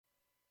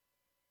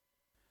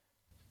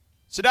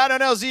Sedano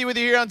and LZ with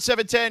you here on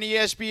 710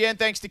 ESPN.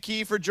 Thanks to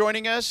Key for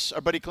joining us.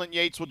 Our buddy Clint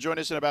Yates will join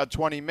us in about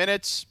 20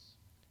 minutes.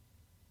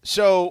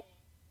 So,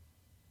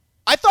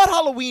 I thought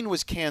Halloween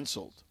was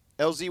canceled.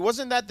 LZ,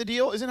 wasn't that the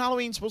deal? Isn't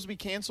Halloween supposed to be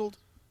canceled?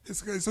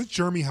 It's a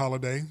germy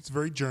holiday. It's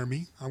very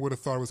germy. I would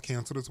have thought it was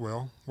canceled as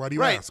well. Why do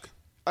you ask?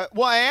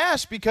 Well, I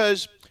asked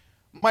because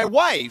my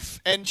wife,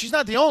 and she's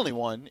not the only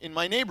one in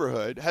my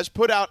neighborhood, has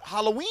put out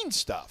Halloween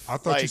stuff. I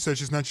thought you said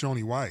she's not your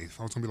only wife.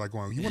 I was going to be like,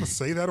 well, you want to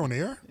say that on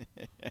air?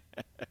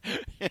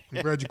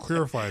 I'm glad you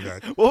clarified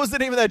that. What was the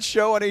name of that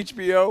show on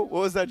HBO?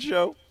 What was that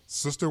show?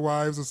 Sister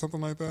Wives or something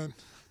like that?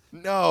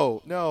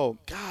 No.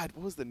 God,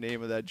 what was the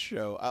name of that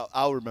show?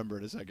 I'll remember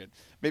in a second.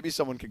 Maybe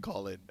someone can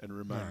call in and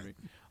remind me.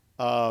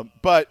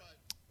 But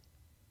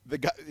the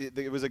guy,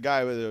 it was a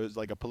guy who was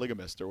like a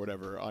polygamist or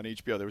whatever on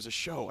HBO. There was a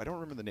show. I don't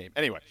remember the name.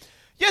 Anyway,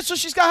 yeah, so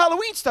she's got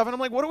Halloween stuff. And I'm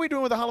like, what are we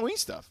doing with the Halloween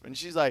stuff? And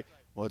she's like,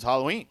 well, it's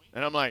Halloween.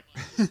 And I'm like,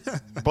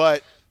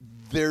 but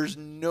there's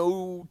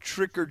no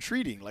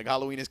trick-or-treating. Like,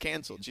 Halloween is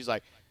canceled. She's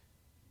like,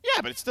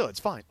 yeah, but it's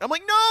fine. I'm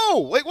like, no.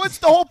 Like, what's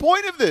the whole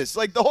point of this?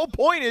 Like, the whole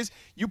point is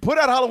you put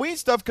out Halloween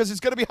stuff because it's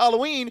going to be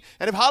Halloween.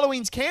 And if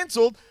Halloween's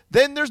canceled,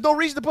 then there's no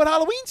reason to put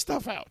Halloween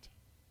stuff out.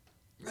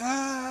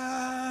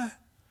 I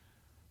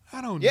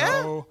don't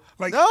Yeah? know.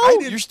 Like, No?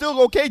 You're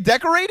still okay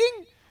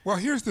decorating? Well,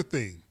 here's the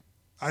thing.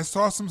 I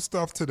saw some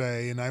stuff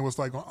today, and I was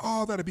like,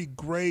 oh, that'd be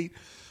great.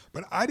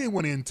 But I didn't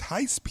want to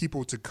entice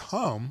people to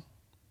come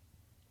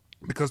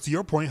because, to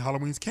your point,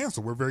 Halloween's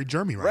canceled. We're very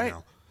germy right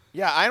now.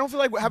 Yeah, I don't feel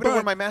like having to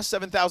wear my mask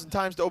 7,000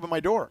 times to open my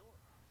door.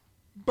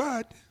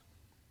 But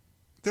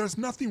there's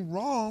nothing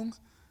wrong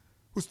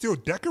with still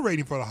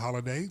decorating for the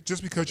holiday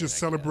just because you're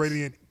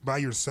celebrating it by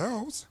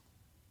yourselves.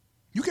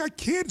 You got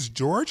kids,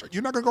 George.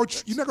 You're not gonna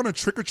You're not gonna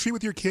trick or treat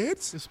with your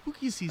kids. It's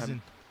spooky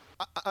season.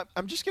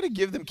 I'm just gonna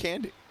give them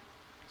candy.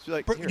 So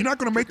like, but you're not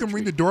gonna make them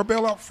ring the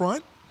doorbell out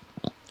front.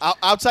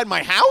 Outside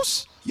my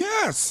house?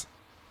 Yes.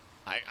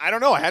 I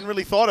don't know. I hadn't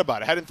really thought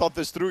about it. I hadn't thought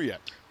this through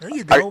yet. There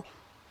you go.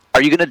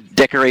 Are you going to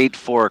decorate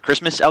for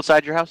Christmas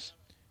outside your house?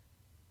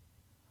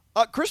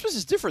 Christmas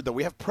is different, though.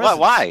 We have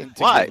presents.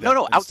 Why?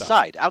 No,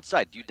 outside. Stuff.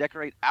 Outside. Do you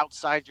decorate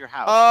outside your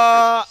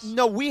house?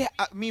 No, we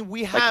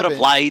haven't. Put up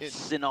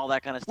lights and all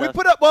that kind of stuff? We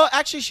put up, well,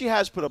 actually, she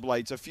has put up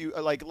lights. A few,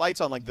 like,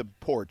 lights on, like, the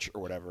porch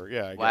or whatever.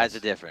 Yeah, Why is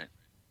it different?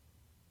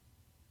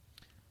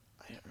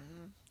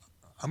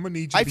 I'm going to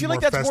need you to be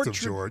more festive,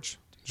 George.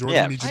 George,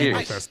 I need you to be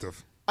more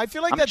festive. I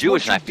feel like I'm that's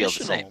Jewish more and I feel the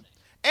traditional. same.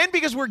 And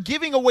because we're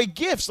giving away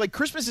gifts. Like,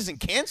 Christmas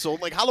isn't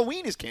canceled. Like,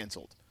 Halloween is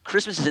canceled.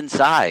 Christmas is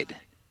inside.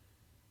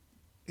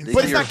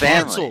 But it's not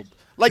canceled.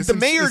 Like, the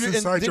mayor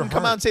didn't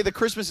come out and say that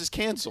Christmas is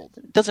canceled.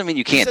 It doesn't mean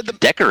you can't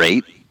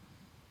decorate.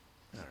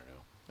 I don't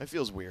know. That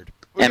feels weird.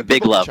 And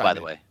Big Love, by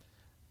the way.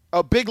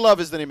 Oh, Big Love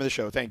is the name of the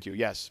show. Thank you.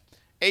 Yes.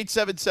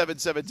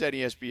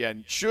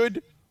 877-710-ESPN.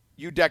 Should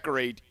you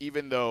decorate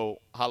even though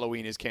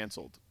Halloween is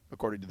canceled,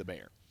 according to the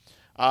mayor?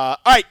 All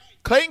right.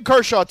 Clayton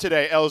Kershaw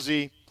today,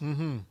 LZ.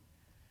 Mm-hmm.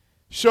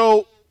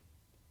 So,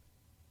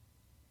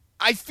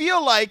 I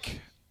feel like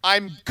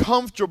I'm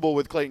comfortable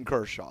with Clayton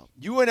Kershaw.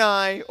 You and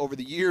I, over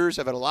the years,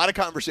 have had a lot of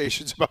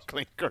conversations about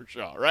Clayton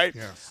Kershaw, right?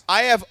 Yes.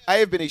 I have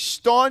been a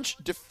staunch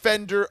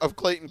defender of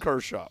Clayton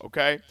Kershaw,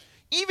 okay?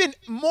 Even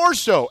more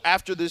so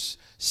after this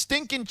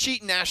stinking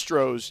cheating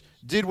Astros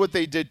did what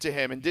they did to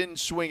him and didn't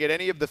swing at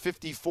any of the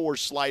 54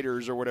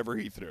 sliders or whatever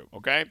he threw,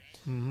 okay?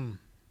 Mm-hmm.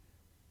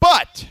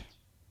 But,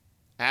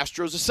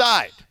 Astros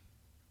aside,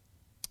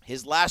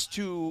 his last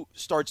two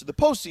starts of the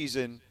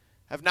postseason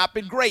have not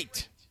been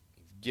great.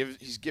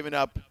 He's given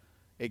up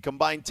a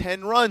combined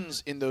 10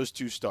 runs in those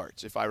two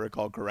starts, if I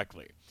recall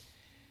correctly.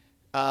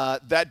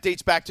 That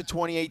dates back to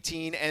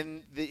 2018,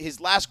 and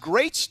his last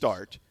great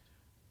start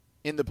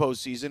in the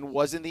postseason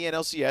was in the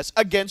NLCS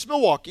against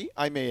Milwaukee,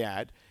 I may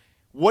add.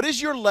 What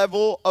is your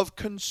level of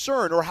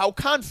concern, or how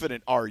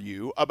confident are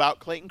you about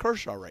Clayton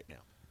Kershaw right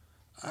now?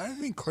 I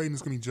think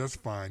Clayton's going to be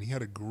just fine. He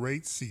had a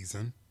great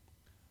season.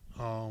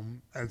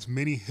 As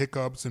many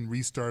hiccups and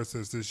restarts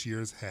as this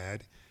year's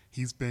had.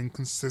 He's been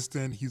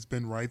consistent. He's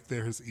been right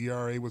there. His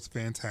ERA was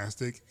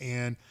fantastic.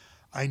 And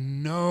I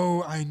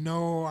know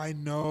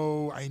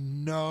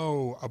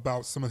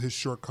about some of his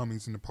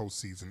shortcomings in the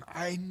postseason.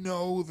 I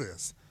know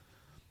this.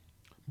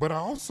 But I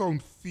also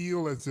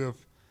feel as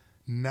if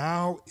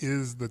now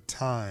is the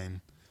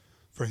time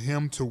for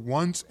him to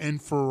once and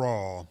for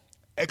all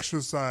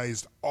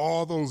exercise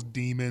all those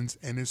demons,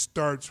 and it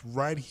starts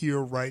right here,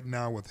 right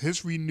now, with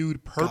his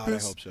renewed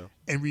purpose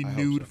and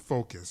renewed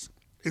focus.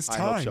 It's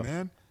time,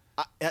 man.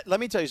 Let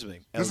me tell you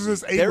something. This is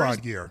his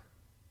A-Rod year.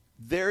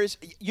 There is,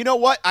 you know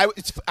what? My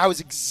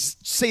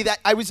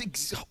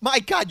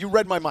God, you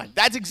read my mind.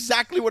 That's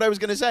exactly what I was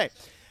going to say.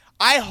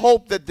 I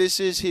hope that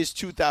this is his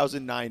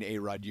 2009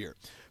 A-Rod year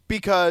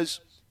because,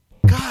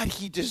 God,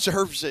 he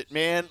deserves it,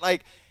 man.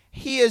 Like,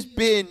 he has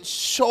been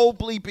so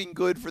bleeping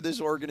good for this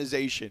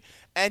organization,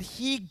 and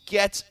he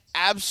gets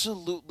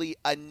absolutely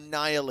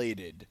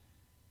annihilated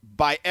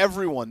by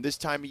everyone this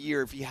time of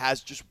year if he has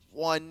just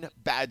one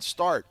bad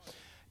start.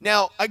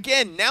 Now,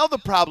 again,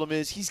 the problem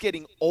is he's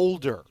getting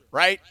older,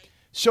 right?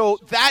 So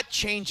that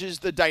changes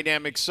the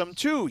dynamics some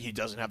too. He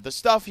doesn't have the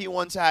stuff he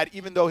once had,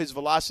 even though his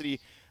velocity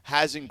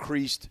has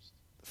increased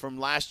from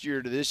last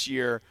year to this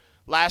year.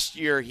 Last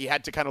year, he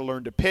had to kind of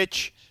learn to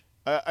pitch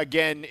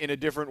again in a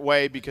different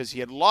way because he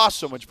had lost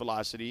so much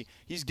velocity.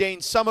 He's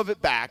gained some of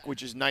it back,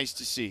 which is nice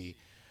to see.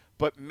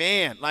 But,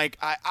 man, like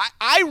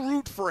I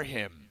root for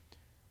him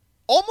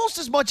almost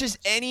as much as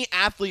any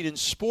athlete in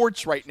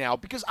sports right now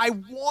because I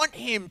want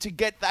him to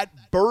get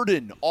that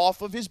burden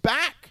off of his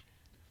back.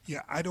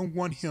 Yeah, I don't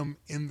want him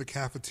in the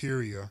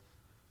cafeteria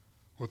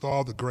with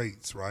all the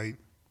greats, right?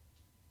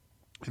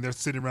 And they're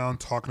sitting around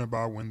talking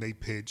about when they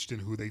pitched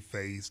and who they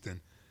faced, and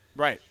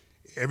right.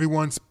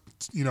 Everyone's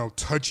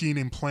touching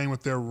and playing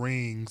with their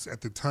rings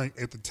at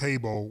the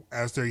table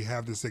as they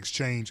have this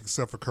exchange,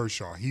 except for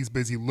Kershaw. He's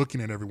busy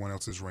looking at everyone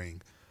else's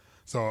ring.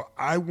 So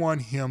I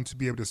want him to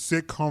be able to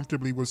sit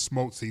comfortably with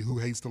Smoltzy, who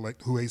hates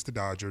the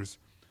Dodgers.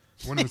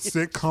 I want him to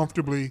sit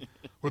comfortably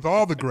with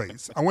all the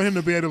greats. I want him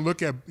to be able to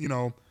look at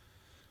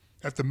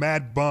at the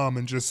mad bum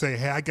and just say,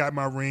 hey, I got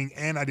my ring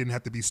and I didn't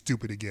have to be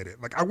stupid to get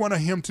it. Like, I want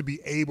him to be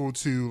able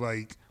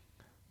to,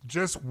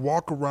 just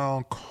walk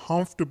around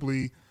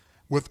comfortably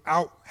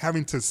without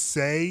having to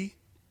say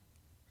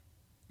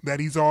that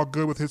he's all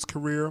good with his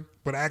career,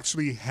 but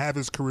actually have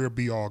his career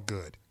be all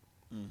good.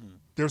 Mm-hmm.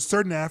 There's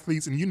certain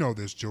athletes, and you know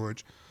this,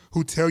 George,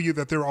 who tell you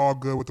that they're all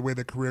good with the way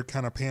their career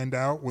kind of panned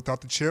out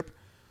without the chip.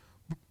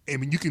 I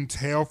mean, you can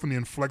tell from the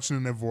inflection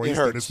in their voice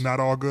that it's not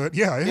all good.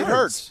 Yeah, it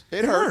hurts.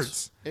 It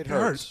hurts. It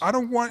hurts. I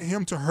don't want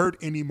him to hurt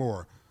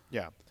anymore.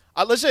 Yeah.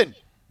 Listen,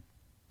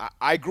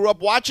 I grew up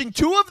watching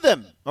two of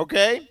them,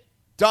 okay?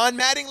 Don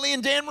Mattingly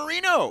and Dan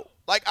Marino.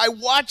 Like, I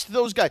watched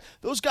those guys.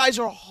 Those guys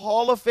are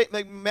Hall of Fame.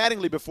 Like,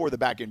 Mattingly, before the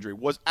back injury,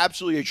 was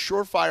absolutely a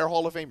surefire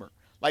Hall of Famer.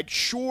 Like,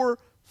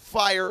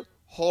 surefire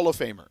Hall of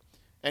Famer.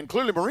 And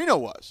clearly Marino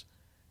was.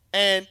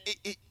 And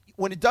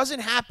when it doesn't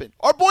happen,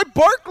 our boy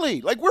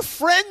Barkley, like, we're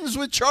friends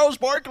with Charles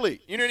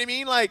Barkley. You know what I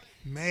mean? Like,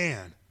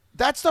 man,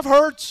 that stuff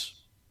hurts.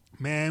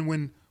 Man,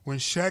 when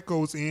Shaq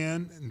goes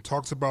in and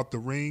talks about the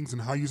rings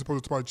and how you're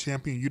supposed to talk about a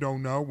champion you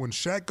don't know, when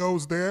Shaq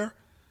goes there,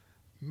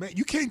 man,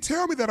 you can't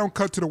tell me that don't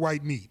cut to the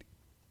white meat.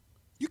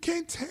 You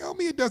can't tell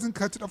me it doesn't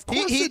cut to the – of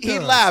course it does. He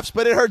laughs,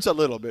 but it hurts a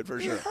little bit for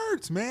sure. It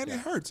hurts, man. Yeah. It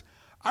hurts.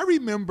 I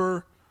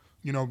remember,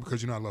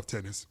 because I love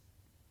tennis,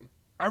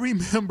 I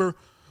remember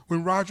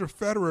when Roger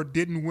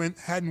Federer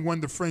hadn't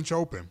won the French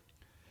Open.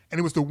 And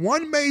it was the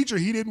one major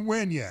he didn't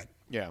win yet.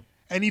 Yeah.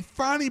 And he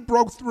finally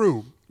broke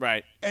through.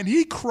 Right. And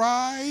he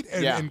cried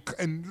and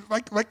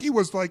like he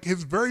was like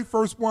his very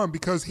first one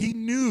because he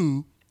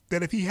knew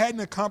that if he hadn't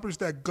accomplished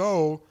that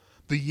goal,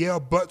 the Yale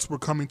butts were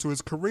coming to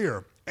his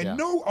career. And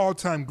no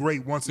all-time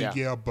great wants a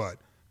Yale butt.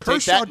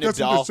 Kershaw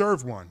doesn't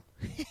deserve one.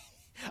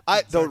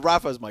 Though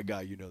Rafa's my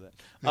guy, you know that.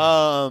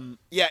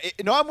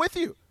 I'm with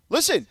you.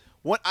 Listen,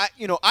 when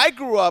I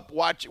grew up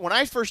watching when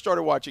I first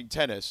started watching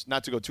tennis,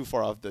 not to go too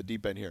far off the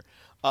deep end here.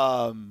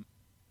 I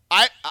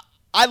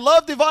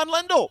loved Ivan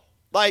Lendl.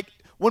 Like,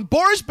 when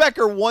Boris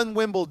Becker won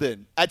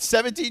Wimbledon at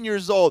 17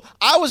 years old,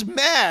 I was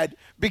mad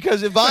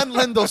because Ivan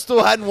Lendl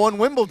still hadn't won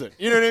Wimbledon.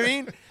 You know what I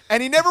mean?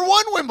 And he never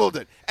won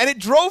Wimbledon. And it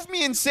drove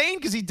me insane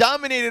because he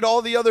dominated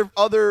all the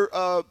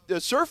other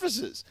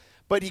surfaces.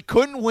 But he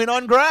couldn't win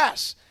on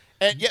grass.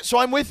 And so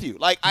I'm with you.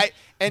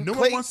 No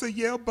one wants a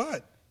Yale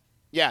butt.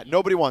 Yeah,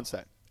 nobody wants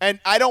that. And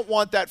I don't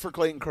want that for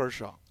Clayton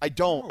Kershaw. I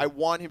don't. I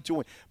want him to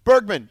win.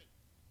 Bergman,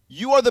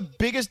 you are the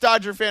biggest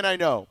Dodger fan I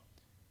know.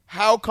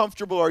 How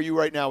comfortable are you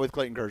right now with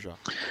Clayton Kershaw?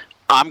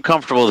 I'm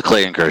comfortable with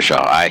Clayton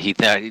Kershaw. Like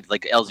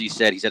LZ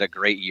said, he's had a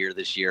great year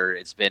this year.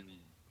 It's been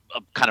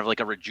kind of like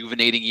a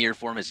rejuvenating year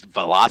for him. His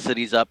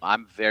velocity's up.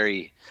 I'm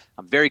very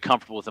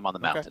comfortable with him on the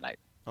mound tonight.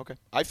 Okay.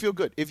 I feel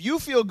good. If you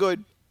feel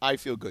good, I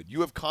feel good.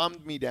 You have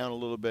calmed me down a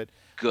little bit.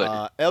 Good.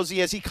 LZ,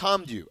 has he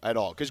calmed you at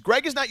all? Because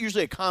Greg is not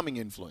usually a calming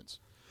influence.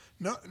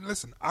 No,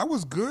 listen, I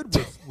was good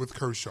with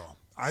Kershaw.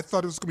 I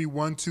thought it was going to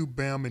be 1-2,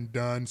 bam, and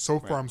done. So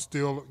far, I'm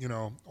still,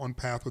 on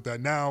path with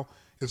that. Now,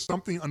 if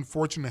something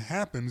unfortunate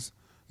happens,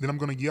 then I'm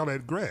going to yell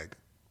at Greg.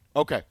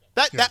 Okay.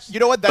 That you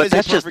know what? That is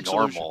a perfect just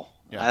normal. Solution.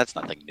 Yeah. That's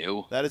nothing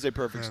new. That is a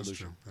perfect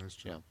solution. That is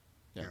true.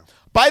 Yeah.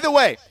 By the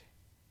way,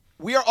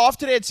 we are off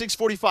today at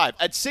 6:45.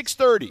 At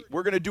 6:30,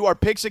 we're going to do our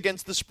picks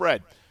against the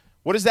spread.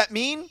 What does that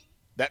mean?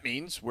 That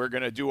means we're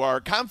going to do our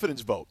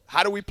confidence vote.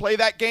 How do we play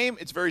that game?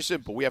 It's very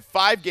simple. We have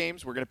 5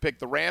 games. We're going to pick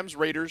the Rams,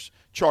 Raiders,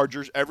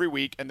 Chargers every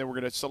week, and then we're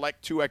going to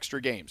select 2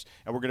 extra games.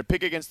 And we're going to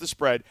pick against the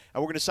spread,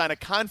 and we're going to sign a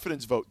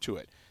confidence vote to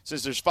it.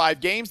 Since there's 5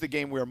 games, the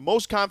game we're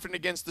most confident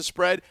against the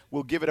spread,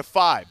 we'll give it a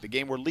 5. The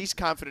game we're least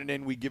confident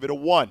in, we give it a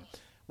 1.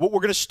 What we're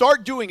going to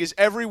start doing is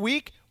every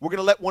week, we're going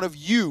to let one of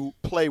you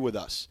play with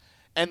us.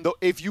 And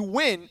if you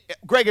win,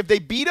 Greg, if they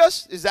beat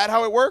us, is that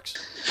how it works?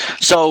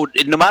 So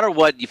no matter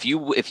what, if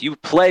you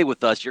play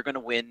with us, you're going to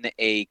win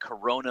a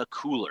Corona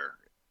cooler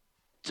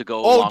to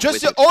go. Oh,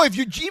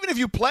 even if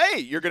you play,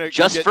 you're going to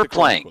just for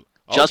playing,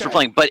 just for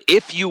playing. But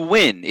if you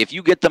win, if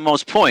you get the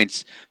most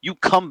points, you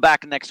come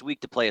back next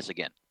week to play us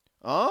again.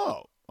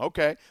 Oh,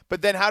 okay.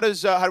 But then how do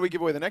we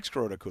give away the next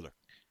Corona cooler?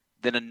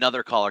 Then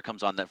another caller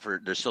comes on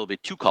there'll still be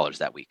 2 callers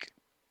that week.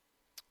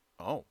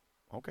 Oh,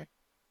 okay.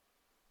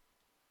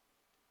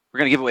 We're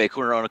gonna give away a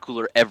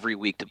cooler every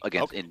week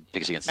in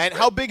picks against. The And spread.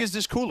 how big is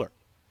this cooler?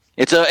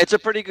 It's a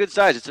pretty good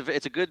size.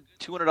 It's a good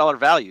 $200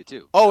 value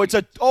too. Oh, it's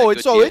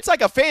deal. it's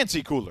like a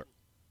fancy cooler.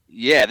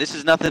 Yeah, this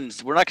is nothing.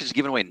 We're not just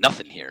giving away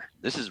nothing here.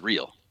 This is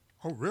real.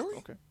 Oh, really?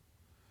 Okay.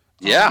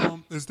 Yeah.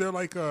 Is there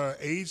like a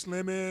age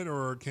limit,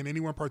 or can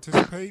anyone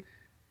participate?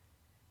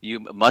 You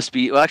must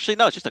be. Well, actually,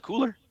 no. It's just a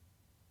cooler.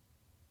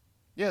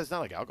 Yeah, it's not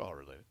like alcohol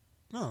related.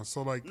 No.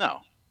 So like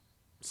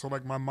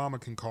my mama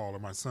can call or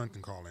my son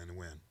can call in and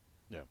win.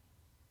 Yeah.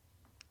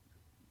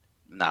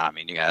 Nah, I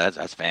mean,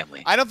 that's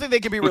family. I don't think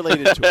they can be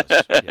related to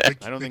us. Yeah,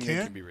 I don't think they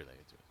can't? can be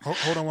related to us.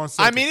 Hold on one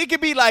second. I mean, it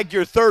could be like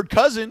your third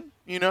cousin,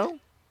 you know?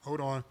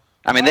 Hold on.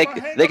 I mean, they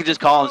could just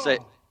call and say.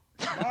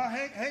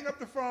 Hang up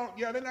the phone.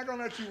 Yeah, they're not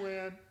gonna let you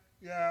win.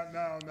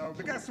 Yeah, no.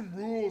 They got some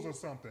rules or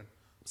something.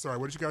 Sorry,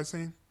 what did you guys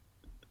saying?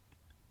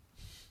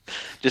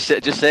 Just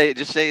say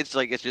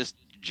it's just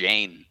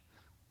Jane.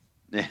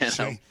 You know?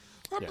 Jane.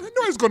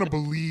 Nobody's gonna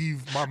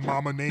believe my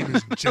mama name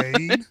is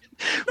Jane.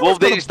 Well,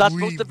 it's not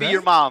supposed to be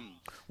your mom.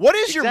 What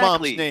is your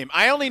mom's Exactly. name?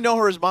 I only know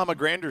her as Mama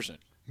Granderson.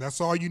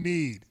 That's all you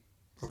need.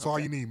 That's all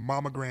you need,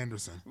 Mama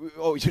Granderson.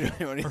 Oh, I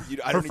don't need to know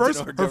her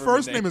Her government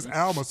first name name is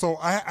Alma. So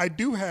I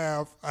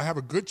have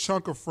a good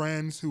chunk of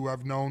friends who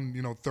I've known,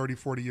 30,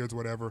 40 years,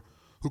 whatever,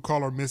 who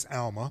call her Miss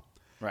Alma.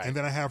 Right. And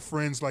then I have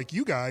friends like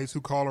you guys who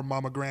call her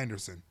Mama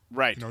Granderson.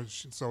 Right.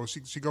 So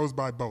she goes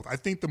by both. I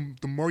think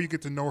the more you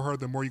get to know her,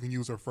 the more you can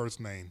use her first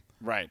name.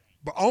 Right.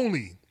 But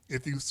only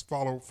if you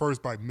follow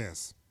first by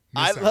Miss.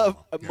 I Miss love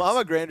Alma. Yes.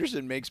 Mama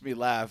Granderson makes me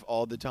laugh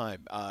all the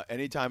time.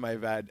 Anytime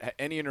I've had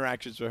any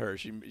interactions with her,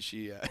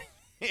 she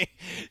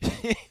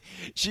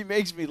she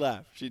makes me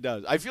laugh. She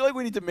does. I feel like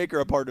we need to make her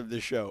a part of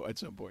this show at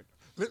some point.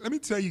 Let me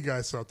tell you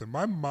guys something.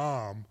 My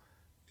mom,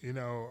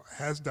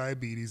 has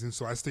diabetes, and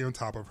so I stay on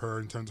top of her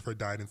in terms of her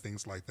diet and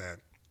things like that.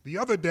 The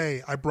other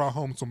day, I brought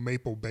home some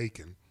maple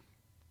bacon,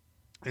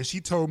 and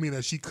she told me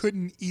that she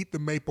couldn't eat the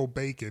maple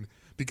bacon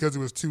because it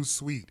was too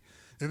sweet.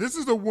 And this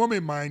is a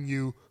woman, mind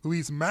you, who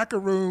eats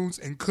macaroons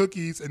and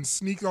cookies and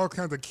sneaks all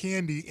kinds of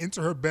candy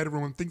into her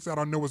bedroom and thinks I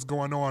don't know what's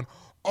going on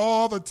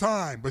all the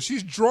time. But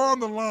she's drawn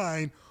the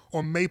line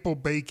on maple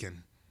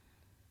bacon.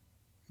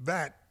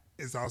 That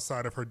is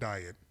outside of her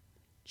diet.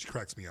 She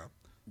cracks me up.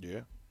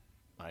 Yeah,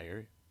 I hear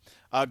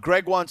you.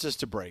 Greg wants us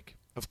to break,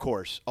 of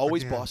course.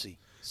 Always Again, bossy.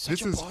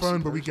 This is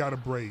fun, but we got to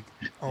break.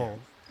 Oh,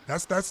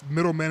 that's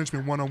middle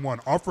management 101.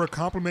 Offer a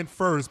compliment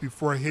first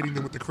before hitting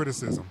them with the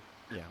criticism.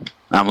 Yeah.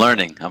 I'm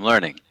learning. Oh,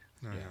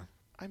 yeah.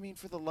 I mean,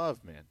 for the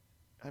love, man.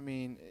 I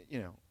mean,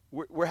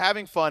 we're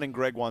having fun, and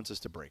Greg wants us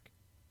to break.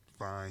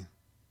 Fine.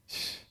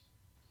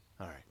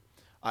 All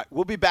right.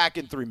 We'll be back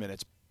in 3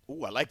 minutes.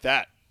 Ooh, I like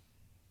that.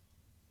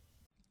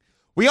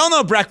 We all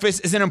know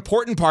breakfast is an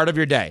important part of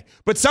your day,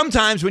 but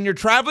sometimes when you're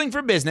traveling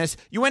for business,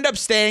 you end up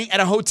staying at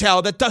a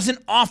hotel that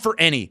doesn't offer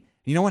any.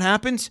 You know what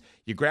happens?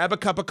 You grab a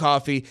cup of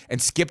coffee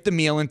and skip the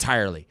meal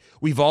entirely.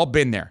 We've all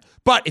been there.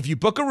 But if you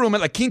book a room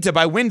at La Quinta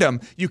by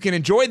Wyndham, you can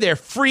enjoy their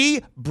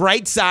free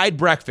Bright Side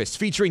breakfast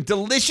featuring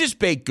delicious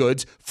baked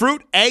goods,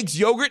 fruit, eggs,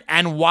 yogurt,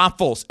 and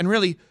waffles. And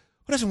really,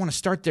 who doesn't want to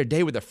start their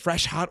day with a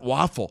fresh, hot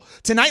waffle?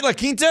 Tonight, La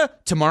Quinta,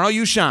 tomorrow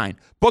you shine.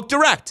 Book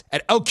direct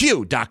at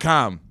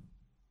lq.com.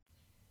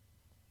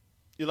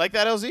 You like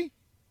that, LZ?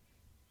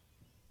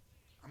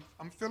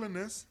 I'm feeling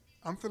this.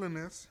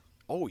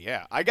 Oh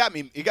yeah, it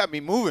got me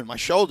moving my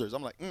shoulders.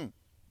 I'm like,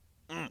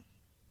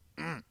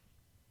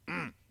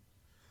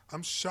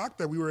 I'm shocked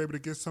that we were able to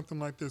get something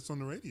like this on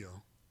the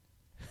radio.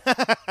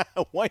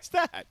 Why's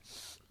that?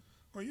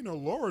 Well,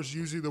 Laura's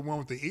usually the one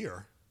with the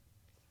ear.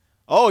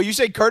 Oh, you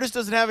say Curtis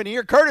doesn't have an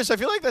ear? Curtis, I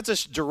feel like that's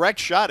a direct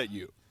shot at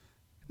you.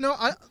 No,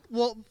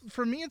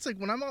 for me, it's like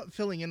when I'm out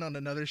filling in on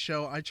another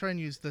show, I try and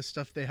use the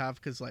stuff they have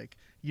because,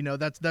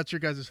 that's your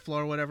guys'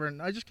 floor or whatever,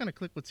 and I just kind of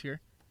click what's here.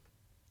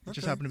 It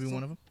just happened to be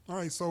one of them. All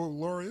right, so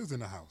Laura is in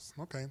the house.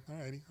 Okay, all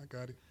righty, I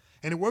got it.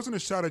 And it wasn't a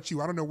shot at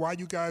you. I don't know why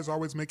you guys are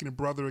always making it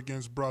brother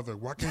against brother.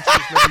 Why can't you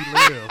just let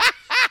me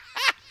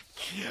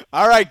live?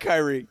 All right,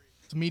 Kyrie.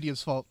 It's the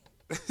media's fault.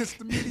 It's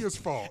the media's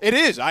fault. It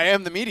is. I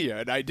am the media,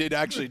 and I did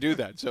actually do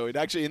that. So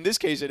in this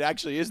case, it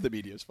actually is the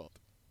media's fault.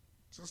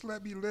 Just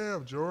let me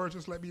live, George.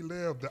 Just let me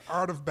live. The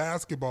art of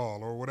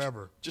basketball or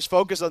whatever. Just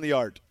focus on the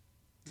art.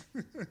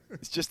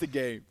 It's just a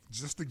game.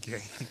 Just a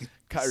game.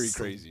 Kyrie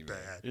So crazy, man.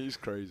 bad. He's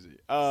crazy.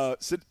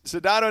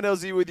 Sedano and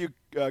LZ with you.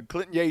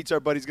 Clayton Yates, our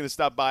buddy's going to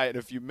stop by in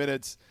a few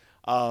minutes.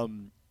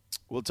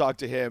 We'll talk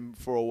to him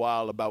for a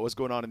while about what's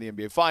going on in the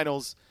NBA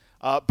Finals.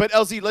 But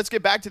LZ, let's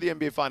get back to the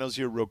NBA Finals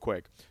here real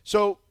quick.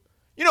 So,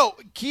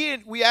 Key,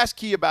 we asked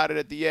Key about it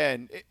at the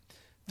end.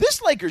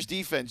 This Lakers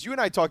defense, you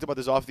and I talked about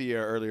this off the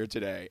air earlier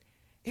today.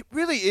 It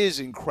really is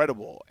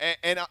incredible.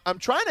 And I'm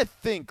trying to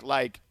think,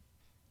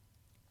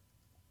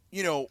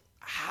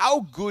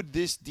 how good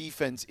this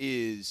defense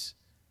is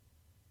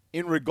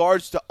in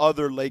regards to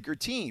other Laker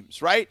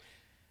teams, right?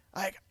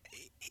 It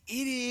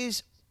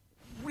is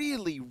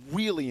really,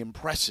 really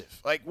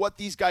impressive, what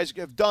these guys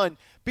have done,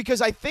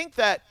 because I think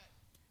that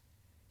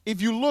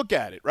if you look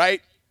at it,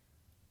 right,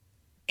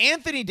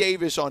 Anthony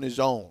Davis on his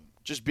own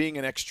just being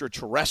an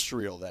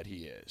extraterrestrial that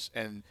he is,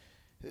 and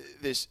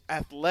this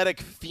athletic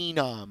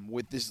phenom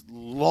with this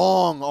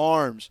long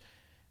arms.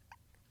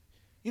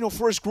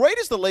 For as great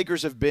as the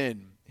Lakers have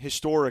been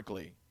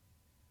historically,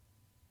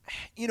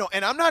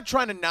 and I'm not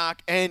trying to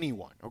knock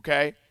anyone,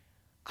 okay?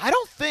 I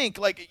don't think,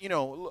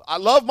 I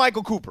love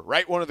Michael Cooper,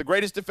 right? One of the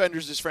greatest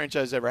defenders this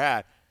franchise ever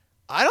had.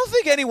 I don't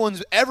think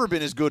anyone's ever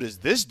been as good as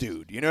this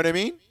dude. You know what I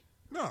mean?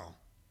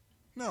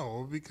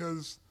 No,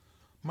 because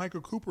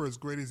Michael Cooper, as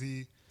great as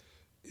he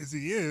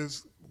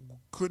is,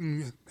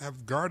 couldn't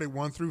have guarded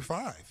 1 through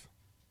 5.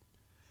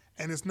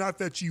 And it's not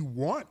that you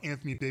want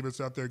Anthony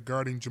Davis out there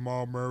guarding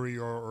Jamal Murray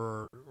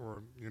or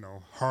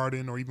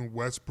Harden or even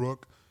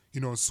Westbrook,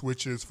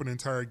 switches for the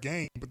entire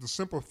game. But the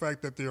simple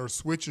fact that there are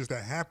switches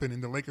that happen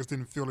and the Lakers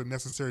didn't feel it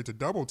necessary to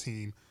double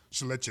team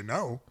should let you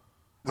know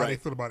how they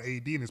feel about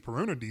AD and his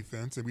perimeter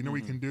defense, and we know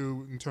what he can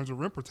do in terms of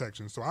rim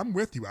protection. So I'm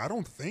with you. I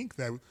don't think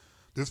that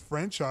this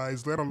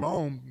franchise, let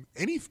alone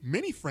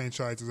many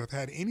franchises, have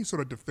had any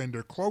sort of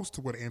defender close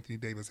to what Anthony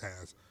Davis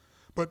has.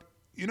 But,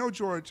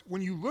 George,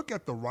 when you look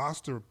at the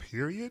roster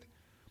period,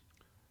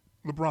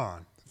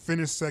 LeBron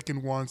finished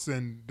second once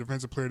in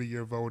Defensive Player of the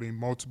Year voting,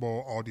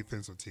 multiple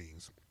all-defensive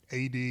teams.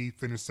 AD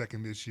finished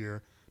second this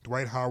year.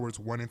 Dwight Howard's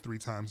won it 3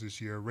 times this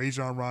year.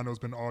 Rajon Rondo's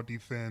been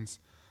all-defense.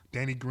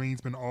 Danny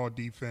Green's been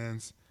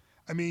all-defense.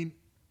 I mean,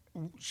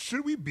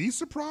 should we be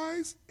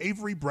surprised?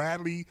 Avery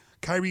Bradley,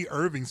 Kyrie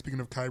Irving,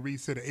 speaking of Kyrie,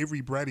 said Avery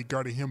Bradley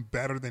guarded him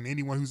better than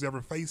anyone who's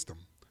ever faced him.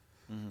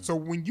 So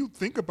when you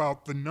think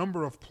about the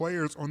number of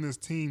players on this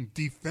team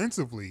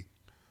defensively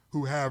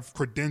who have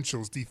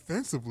credentials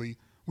defensively,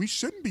 we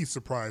shouldn't be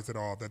surprised at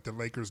all that the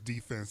Lakers'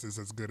 defense is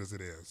as good as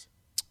it is.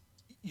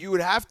 You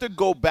would have to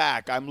go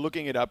back. I'm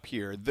looking it up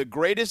here. The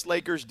greatest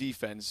Lakers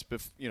defense,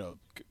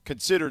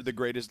 considered the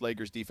greatest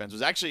Lakers defense,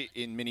 was actually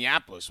in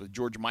Minneapolis with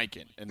George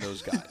Mikan and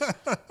those guys.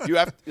 You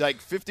have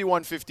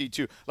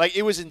 51-52.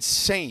 It was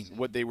insane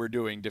what they were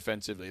doing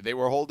defensively. They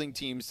were holding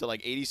teams to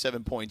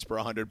 87 points per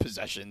 100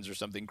 possessions or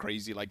something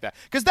crazy like that.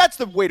 Because that's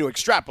the way to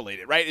extrapolate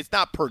it, right? It's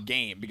not per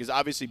game, because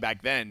obviously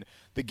back then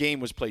the game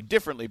was played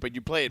differently, but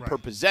you play it per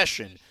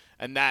possession,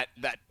 and that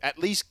at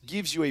least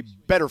gives you a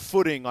better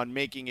footing on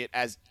making it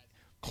as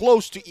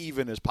close to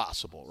even as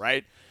possible,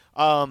 right?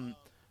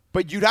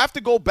 But you'd have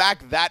to go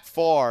back that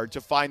far to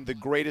find the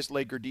greatest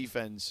Laker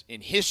defense in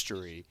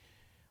history.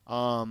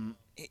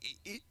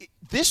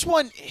 This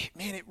one,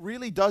 man, it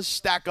really does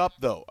stack up,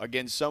 though,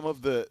 against some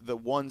of the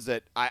ones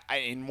that I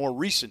in more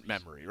recent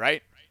memory,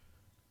 right?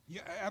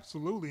 Yeah,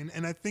 absolutely.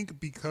 And I think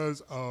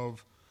because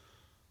of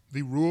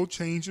the rule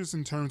changes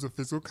in terms of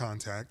physical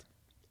contact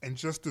and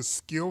just the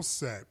skill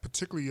set,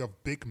 particularly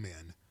of big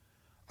men,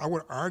 I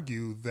would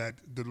argue that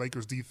the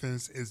Lakers'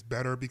 defense is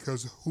better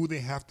because who they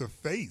have to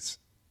face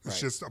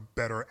is just a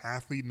better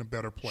athlete and a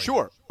better player.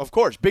 Sure, of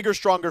course, bigger,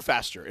 stronger,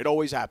 faster. It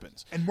always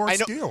happens, and more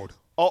skilled.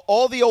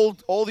 All the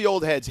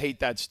old heads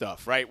hate that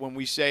stuff, right? When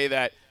we say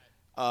that,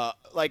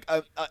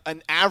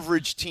 an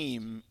average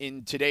team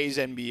in today's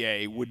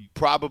NBA would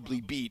probably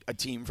beat a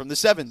team from the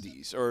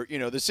 70s or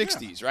the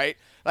 60s, right?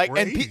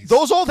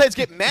 Those old heads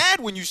get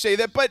mad when you say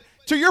that, but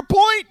to your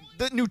point,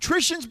 the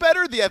nutrition's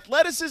better, the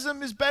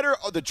athleticism is better,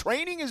 the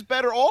training is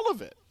better, all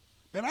of it.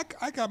 And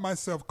I got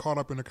myself caught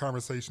up in a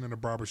conversation in a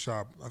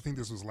barbershop. I think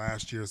this was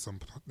last year at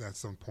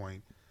some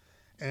point.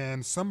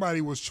 And somebody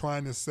was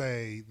trying to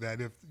say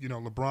that if,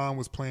 LeBron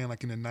was playing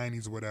in the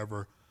 90s or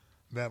whatever,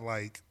 that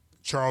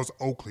Charles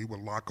Oakley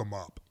would lock him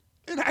up.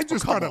 And I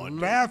just started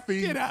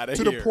laughing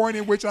to the point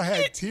in which I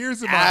had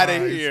tears in my eyes.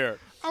 Get out of here.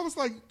 I was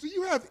like, do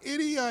you have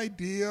any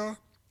idea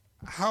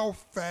how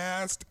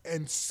fast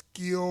and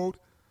skilled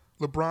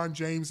LeBron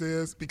James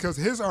is? Because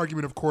his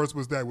argument, of course,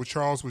 was that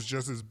Charles was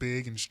just as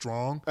big and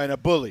strong. And a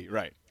bully,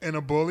 right. And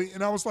a bully.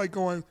 And I was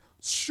going,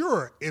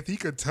 sure, if he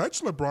could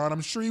touch LeBron, I'm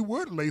sure he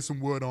would lay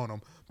some wood on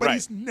him. But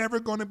he's never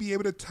going to be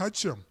able to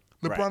touch him.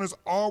 LeBron is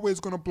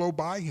always going to blow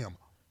by him.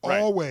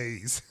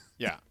 Always.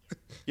 Yeah.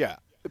 Yeah.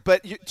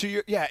 But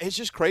it's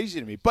just crazy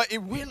to me. But it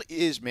really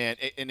is, man,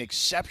 an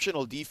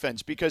exceptional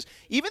defense because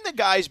even the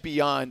guys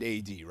beyond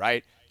AD,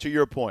 right, to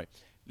your point,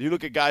 you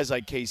look at guys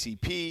like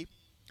KCP,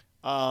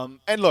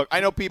 and look, I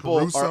know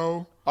people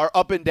are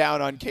up and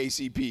down on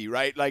KCP,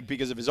 right,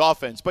 because of his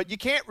offense, but you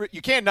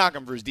can't knock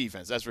him for his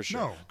defense, that's for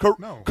sure.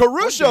 No.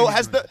 Caruso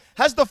has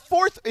the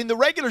fourth in the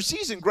regular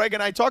season. Greg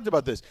and I talked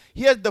about this.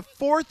 He had the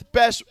 4th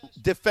best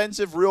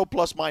defensive real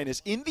plus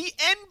minus in the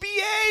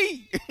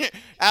NBA.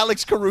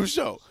 Alex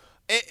Caruso.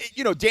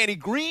 Danny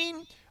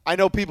Green, I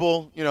know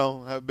people,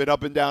 have been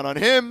up and down on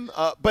him.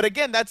 But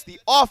again, that's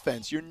the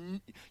offense.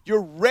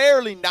 You're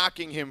rarely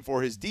knocking him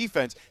for his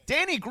defense.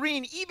 Danny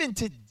Green, even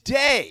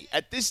today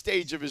at this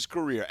stage of his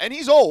career, and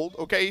he's old,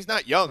 okay, he's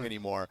not young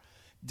anymore.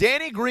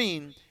 Danny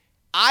Green,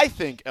 I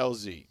think,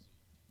 LZ,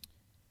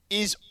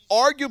 is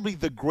arguably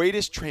the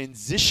greatest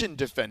transition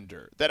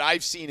defender that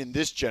I've seen in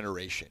this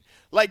generation.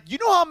 You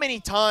know how many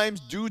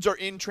times dudes are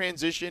in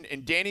transition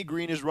and Danny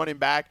Green is running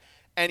back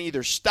and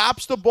either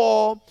stops the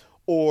ball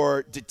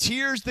or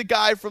deters the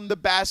guy from the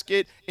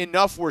basket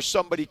enough where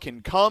somebody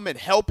can come and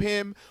help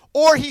him,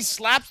 or he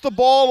slaps the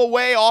ball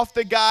away off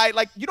the guy.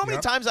 Like, you know how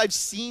many times I've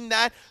seen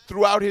that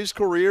throughout his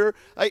career?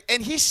 Like,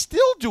 and he's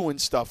still doing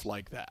stuff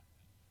like that.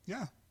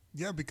 Yeah,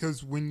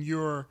 because when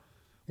you're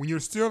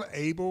still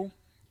able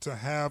to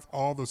have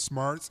all the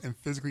smarts and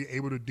physically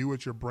able to do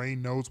what your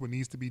brain knows what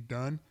needs to be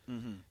done,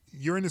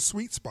 you're in the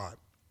sweet spot.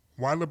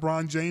 Why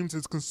LeBron James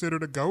is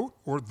considered a GOAT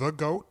or the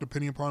GOAT,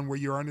 depending upon where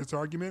you are in this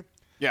argument,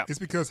 it's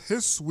because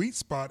his sweet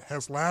spot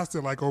has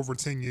lasted like over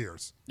 10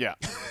 years. Yeah,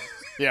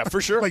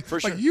 for sure. Like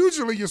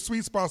usually your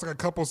sweet spot's like a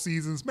couple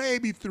seasons,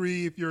 maybe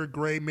 3 if you're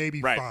great,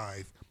 maybe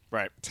 5.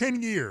 Right.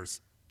 10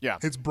 years. Yeah.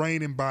 His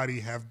brain and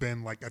body have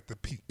been like at the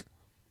peak.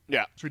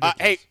 Yeah. It's ridiculous.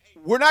 Hey,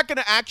 we're not going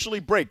to actually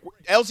break.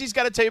 LZ's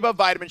got to tell you about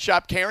Vitamin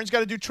Shop. Karen's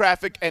got to do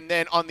traffic. And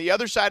then on the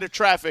other side of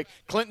traffic,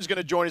 Clinton's going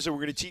to join us, and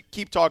we're going to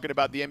keep talking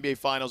about the NBA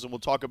Finals, and we'll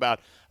talk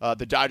about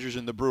the Dodgers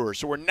and the Brewers.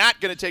 So we're not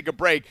going to take a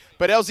break.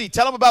 But, LZ,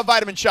 tell them about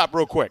Vitamin Shop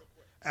real quick.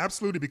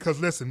 Absolutely,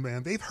 because, listen,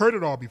 man, they've heard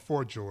it all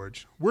before,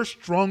 George. We're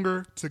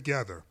stronger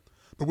together.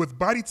 But with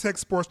BodyTech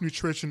Sports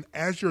Nutrition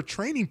as your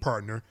training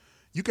partner,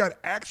 you got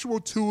actual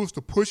tools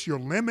to push your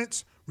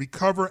limits,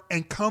 recover,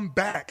 and come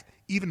back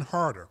even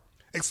harder.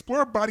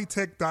 Explore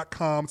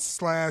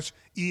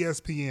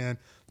bodytech.com/ESPN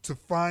to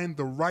find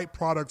the right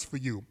products for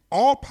you.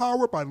 All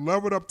powered by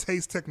Leveled Up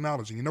Taste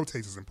technology. You know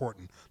taste is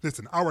important.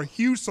 Listen, our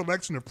huge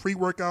selection of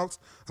pre-workouts,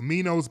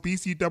 aminos,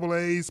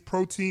 BCAAs,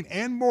 protein,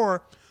 and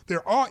more,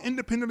 they're all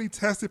independently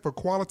tested for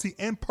quality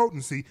and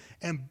potency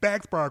and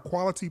backed by our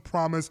quality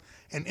promise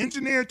and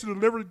engineered to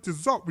deliver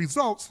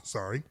results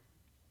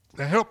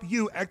that help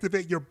you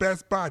activate your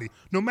best body,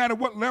 no matter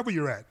what level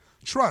you're at.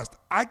 Trust,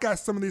 I got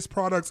some of these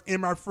products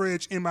in my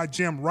fridge, in my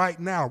gym right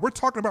now. We're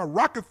talking about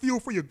rocket fuel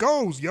for your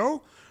goals,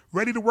 yo.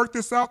 Ready to work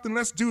this out? Then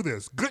let's do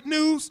this. Good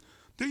news,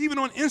 they're even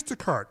on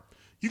Instacart.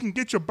 You can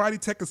get your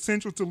BodyTech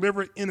Essentials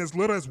delivered in as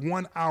little as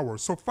 1 hour.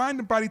 So find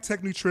the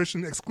BodyTech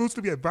Nutrition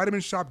exclusively at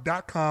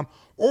VitaminShop.com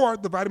or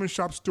the Vitamin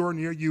Shop store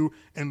near you,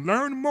 and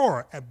learn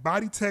more at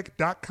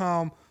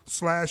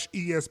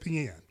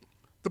bodytech.com/ESPN.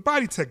 The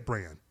BodyTech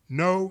brand.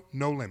 No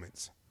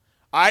limits.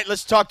 All right,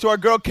 let's talk to our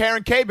girl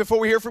Karen K before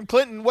we hear from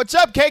Clinton. What's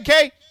up,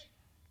 KK?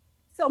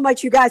 So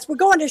much, you guys. We're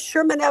going to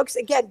Sherman Oaks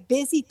again.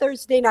 Busy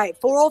Thursday night,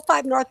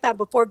 405 northbound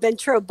before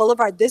Ventura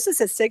Boulevard. This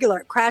is a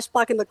singular crash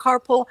blocking the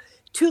carpool.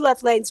 2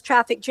 left lanes,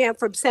 traffic jam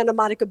from Santa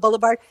Monica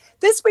Boulevard.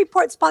 This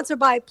report sponsored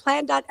by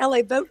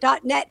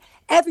plan.lavote.net.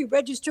 Every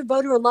registered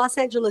voter in Los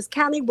Angeles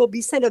County will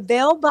be sent a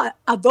vote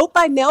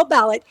by mail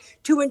ballot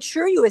to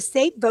ensure you a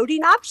safe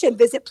voting option.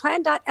 Visit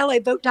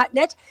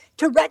plan.lavote.net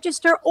to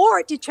register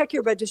or to check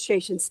your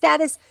registration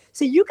status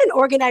so you can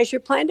organize your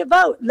plan to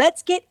vote.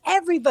 Let's get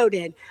every vote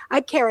in.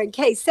 I'm Karen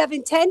K,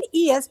 710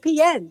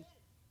 ESPN.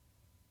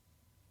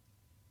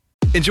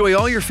 Enjoy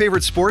all your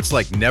favorite sports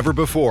like never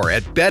before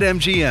at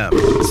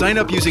BetMGM. Sign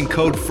up using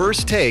code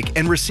FIRSTTAKE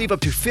and receive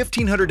up to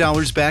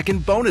 $1,500 back in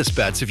bonus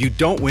bets if you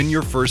don't win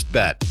your first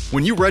bet.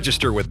 When you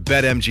register with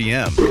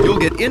BetMGM, you'll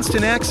get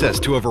instant access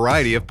to a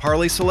variety of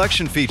parlay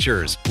selection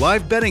features,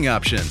 live betting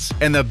options,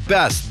 and the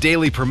best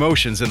daily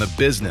promotions in the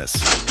business.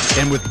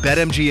 And with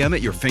BetMGM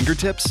at your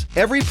fingertips,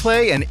 every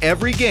play and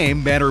every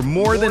game matter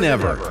more than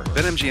ever.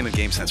 BetMGM and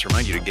GameSense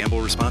remind you to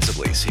gamble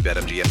responsibly. See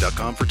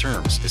BetMGM.com for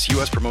terms. This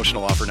U.S.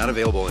 promotional offer not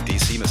available in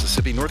D.C.,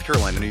 Mississippi, North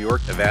Carolina, New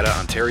York, Nevada,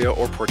 Ontario,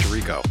 or Puerto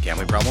Rico.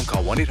 Gambling problem?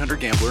 Call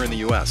 1-800-GAMBLER in the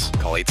U.S.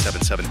 Call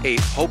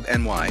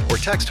 877-8-HOPE-NY or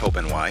text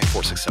HOPE-NY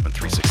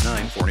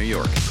 467-369 for New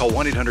York. Call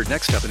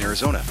 1-800-NEXT-STEP in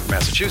Arizona. For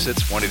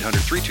Massachusetts,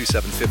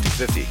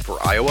 1-800-327-5050.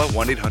 For Iowa,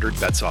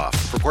 1-800-BETS-OFF.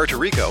 For Puerto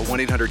Rico,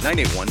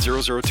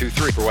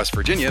 1-800-981-0023. For West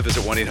Virginia,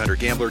 visit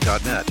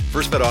 1-800-GAMBLER.net.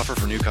 First bet offer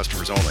for new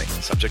customers only.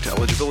 Subject to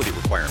eligibility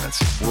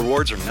requirements.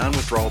 Rewards are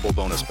non-withdrawable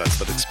bonus bets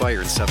that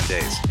expire in 7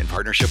 days. In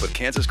partnership with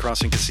Kansas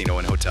Crossing Casino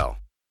and Hotel.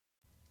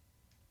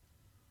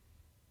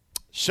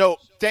 So,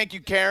 thank you,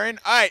 Karen.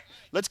 All right,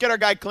 let's get our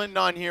guy Clinton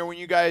on here. When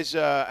you guys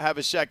have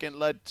a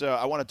second,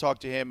 I want to talk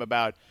to him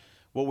about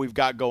what we've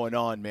got going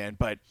on, man.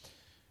 But,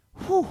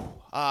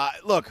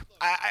 look,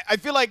 I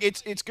feel like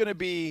it's going to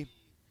be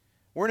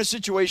 – we're in a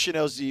situation,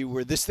 LZ,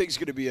 where this thing's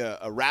going to be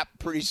a wrap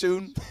pretty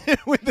soon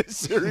with this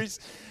series.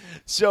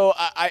 So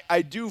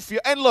I do feel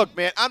 – and look,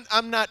 man,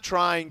 I'm not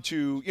trying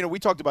to – we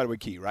talked about it with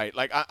Key, right?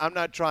 Like, I'm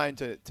not trying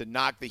to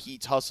knock the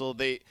Heat's hustle.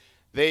 They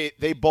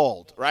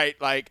balled, right?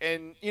 Like,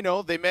 and,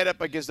 they met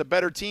up against a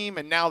better team,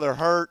 and now they're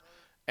hurt,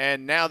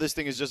 and now this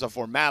thing is just a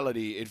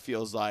formality, it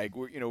feels like.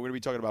 We're going to be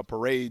talking about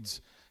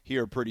parades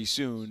here pretty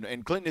soon.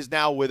 And Clinton is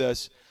now with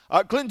us.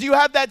 Clinton, do you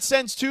have that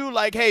sense, too?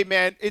 Like, hey,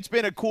 man, it's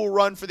been a cool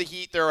run for the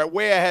Heat. They're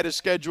way ahead of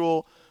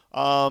schedule.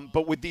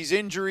 But with these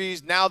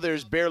injuries, now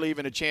there's barely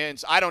even a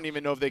chance. I don't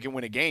even know if they can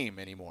win a game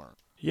anymore.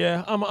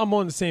 Yeah, I'm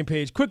on the same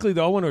page. Quickly,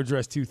 though, I want to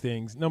address 2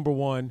 things. Number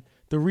one,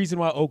 The reason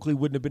why Oakley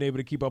wouldn't have been able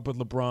to keep up with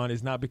LeBron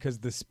is not because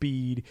of the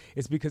speed.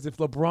 It's because if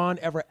LeBron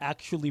ever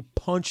actually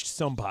punched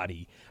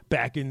somebody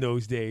back in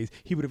those days,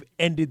 he would have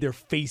ended their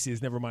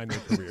faces, never mind their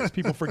careers.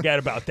 People forget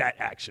about that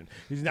action.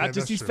 He's not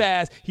just he's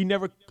fast. He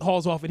never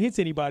hauls off and hits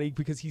anybody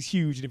because he's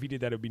huge, and if he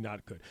did that, it would be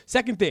not good.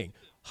 Second thing,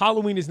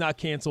 Halloween is not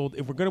canceled.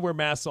 If we're going to wear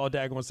masks all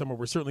daggone summer,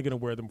 we're certainly going to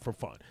wear them for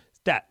fun.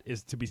 That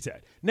is to be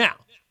said. Now,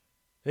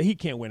 he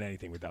can't win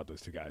anything without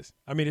those two guys.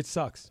 I mean, it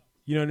sucks.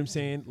 You know what I'm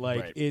saying?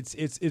 Like, right.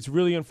 It's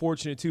really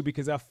unfortunate, too,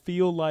 because I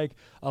feel like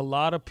a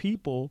lot of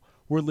people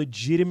were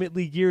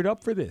legitimately geared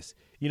up for this.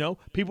 You know,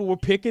 people were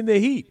picking the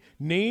Heat,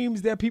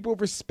 names that people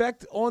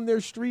respect on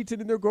their streets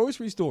and in their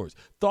grocery stores,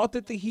 thought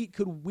that the Heat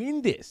could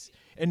win this.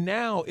 And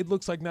now it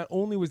looks like not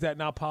only was that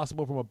not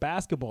possible from a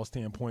basketball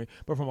standpoint,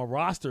 but from a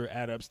roster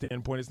add-up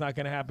standpoint, it's not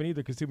going to happen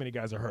either because too many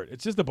guys are hurt.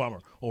 It's just a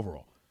bummer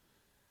overall.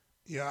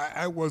 Yeah,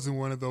 I wasn't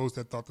one of those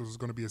that thought this was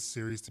going to be a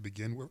series to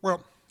begin with.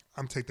 Well,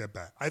 I'm take that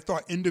back. I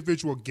thought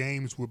individual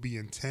games would be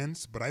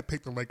intense, but I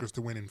picked the Lakers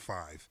to win in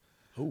 5.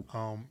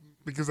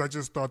 Because I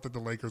just thought that the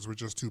Lakers were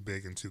just too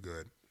big and too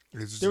good.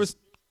 There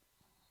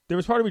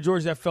was part of me,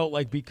 George, that felt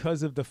like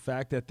because of the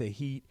fact that the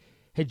Heat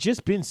had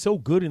just been so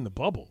good in the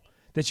bubble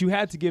that you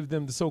had to give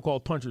them the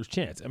so-called puncher's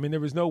chance. I mean, there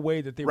was no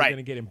way that they were going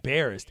to get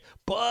embarrassed,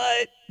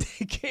 but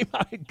they came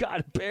out and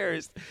got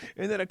embarrassed,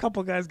 and then a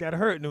couple guys got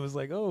hurt, and it was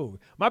like, oh,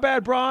 my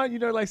bad, Bron. You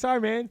know, like, sorry,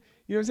 man.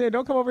 You know what I'm saying?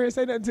 Don't come over here and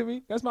say nothing to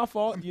me. That's my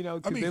fault. You know,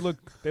 because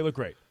they look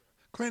great.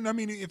 Clinton, I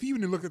mean, if you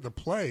even look at the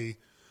play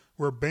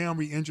where Bam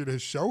re-injured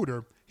his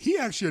shoulder, he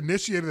actually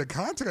initiated a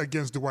contact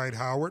against Dwight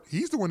Howard.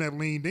 He's the one that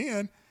leaned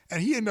in,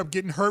 and he ended up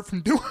getting hurt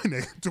from doing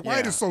it.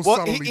 Dwight is so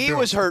subtly he built.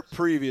 was hurt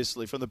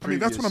previously from the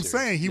previous that's what I'm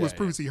saying. He was yeah.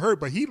 previously hurt,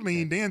 but he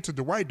leaned into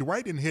Dwight.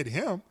 Dwight didn't hit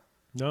him.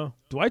 No.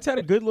 Dwight's had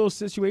a good little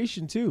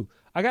situation, too.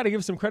 I got to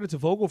give some credit to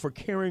Vogel for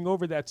carrying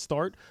over that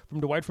start from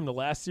Dwight from the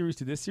last series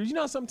to this series. You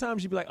know,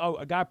 sometimes you'd be like, oh,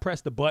 a guy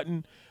pressed the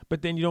button,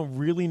 but then you don't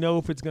really know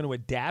if it's going to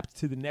adapt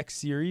to the next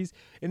series.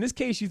 In this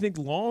case, you think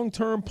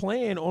long-term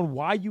plan on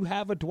why you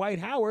have a Dwight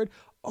Howard.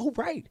 Oh,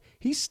 right.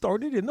 He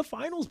started in the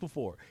finals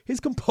before. His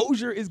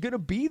composure is going to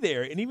be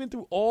there. And even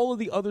through all of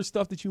the other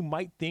stuff that you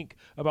might think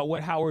about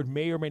what Howard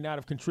may or may not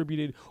have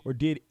contributed or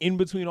did in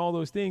between all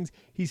those things,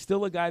 he's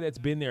still a guy that's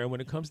been there. And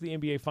when it comes to the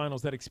NBA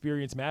Finals, that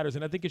experience matters.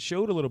 And I think it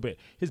showed a little bit.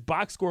 His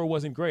box score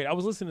wasn't great. I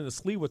was listening to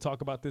Sleewa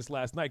talk about this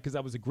last night because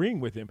I was agreeing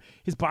with him.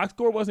 His box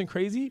score wasn't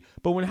crazy,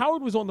 but when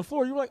Howard was on the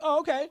floor, you were like, oh,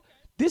 okay.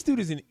 This dude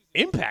is an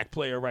impact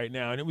player right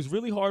now, and it was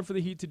really hard for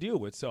the Heat to deal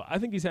with. So I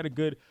think he's had a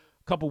good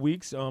couple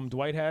weeks.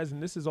 Dwight has,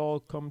 and this has all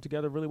come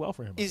together really well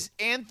for him. Is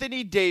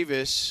Anthony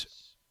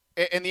Davis,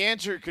 and the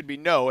answer could be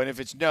no, and if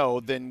it's no,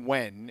 then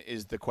when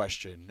is the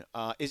question.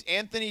 Is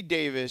Anthony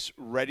Davis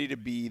ready to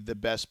be the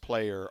best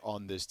player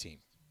on this team?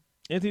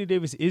 Anthony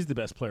Davis is the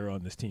best player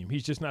on this team.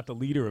 He's just not the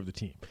leader of the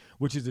team,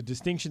 which is a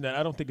distinction that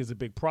I don't think is a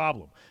big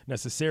problem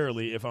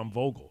necessarily if I'm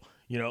Vogel.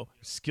 You know,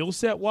 skill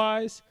set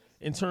wise,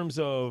 in terms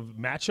of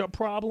matchup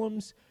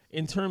problems,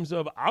 in terms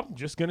of, I'm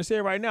just going to say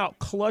it right now,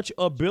 clutch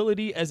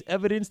ability as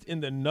evidenced in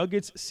the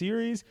Nuggets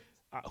series,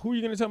 who are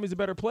you going to tell me is a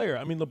better player?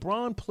 I mean,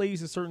 LeBron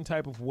plays a certain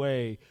type of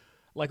way,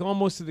 like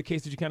almost to the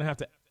case that you kind of have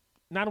to,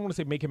 I don't want to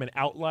say make him an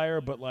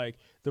outlier, but like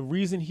the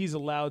reason he's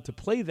allowed to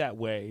play that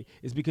way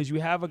is because you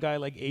have a guy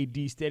like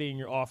AD steadying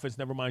your offense,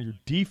 never mind your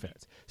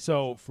defense.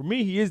 So for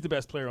me, he is the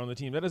best player on the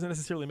team. That doesn't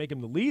necessarily make him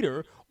the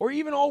leader or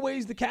even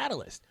always the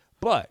catalyst.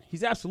 But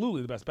he's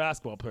absolutely the best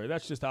basketball player.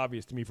 That's just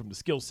obvious to me from the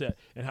skill set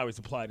and how he's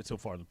applied it so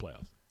far in the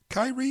playoffs.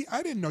 Kyrie,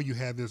 I didn't know you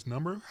had this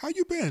number. How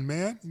you been,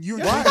 man? You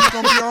and James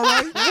gonna be all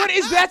right? What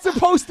is that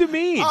supposed to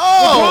mean?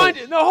 Oh!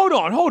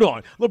 Hold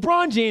on.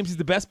 LeBron James is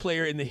the best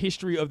player in the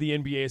history of the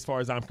NBA as far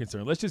as I'm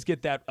concerned. Let's just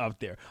get that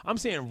out there. I'm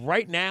saying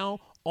right now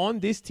on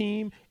this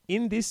team,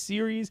 in this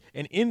series,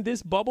 and in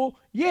this bubble,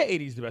 yeah,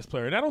 AD's the best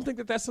player. And I don't think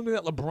that that's something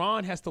that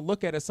LeBron has to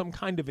look at as some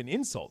kind of an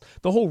insult.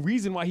 The whole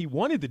reason why he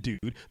wanted the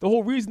dude, the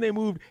whole reason they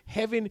moved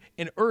heaven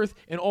and earth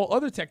and all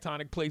other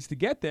tectonic plates to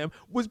get them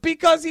was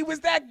because he was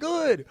that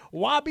good.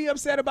 Why be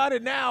upset about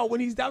it now when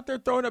he's out there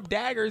throwing up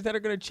daggers that are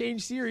going to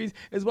change series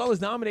as well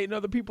as nominating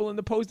other people in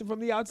the post and from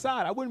the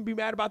outside? I wouldn't be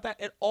mad about that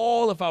at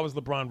all if I was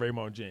LeBron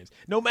Raymond James,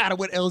 no matter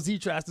what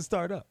LZ tries to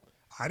start up.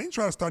 I didn't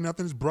try to start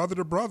nothing. It's brother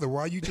to brother.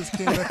 Why you just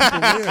can't let people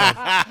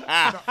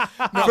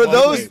live? For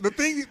those, the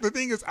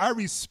thing is, I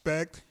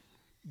respect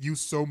you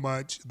so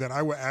much that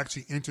I would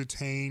actually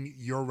entertain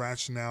your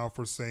rationale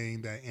for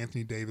saying that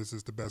Anthony Davis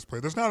is the best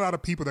player. There's not a lot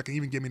of people that can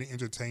even get me to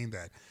entertain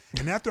that.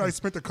 And after I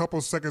spent a couple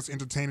of seconds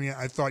entertaining it,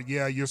 I thought,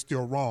 yeah, you're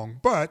still wrong.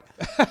 But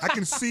I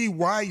can see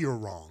why you're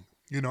wrong.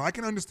 You know, I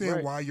can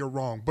understand why you're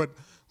wrong. But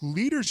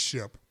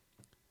leadership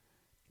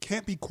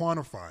can't be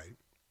quantified.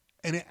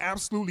 And it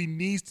absolutely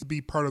needs to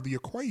be part of the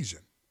equation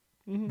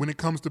when it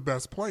comes to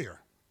best player.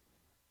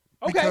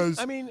 Okay, because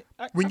I mean,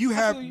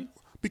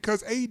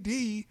 because AD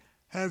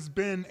has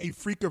been a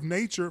freak of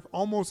nature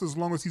almost as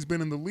long as he's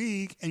been in the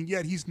league, and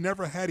yet he's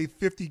never had a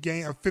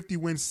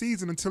 50-win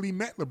season until he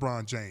met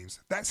LeBron James.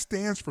 That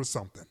stands for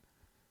something.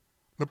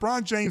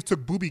 LeBron James took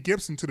Boobie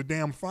Gibson to the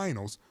damn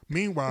finals.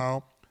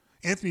 Meanwhile,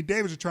 Anthony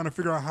Davis are trying to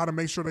figure out how to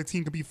make sure that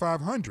team can be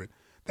 500.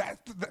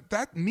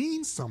 That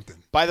means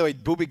something. By the way,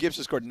 Boobie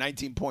Gibson scored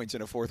 19 points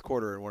in a fourth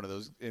quarter in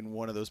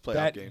one of those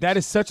playoff games. That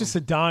is such a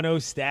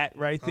Sedano stat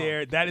right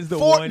there. That is the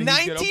one.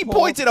 19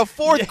 points in a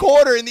fourth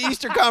quarter in the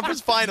Eastern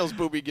Conference Finals,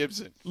 Boobie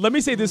Gibson. Let me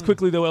say this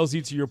quickly, though,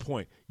 LZ, to your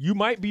point. You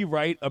might be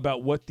right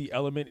about what the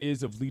element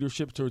is of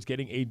leadership towards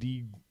getting AD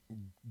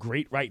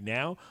great right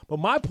now, but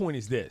my point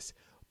is this.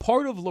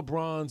 Part of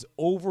LeBron's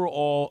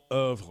overall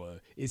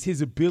oeuvre is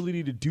his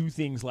ability to do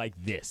things like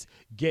this,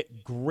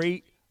 get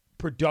great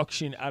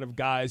production out of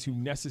guys who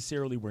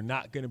necessarily were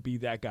not going to be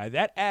that guy.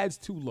 That adds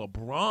to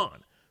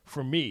LeBron,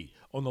 for me,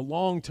 on the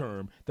long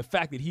term, the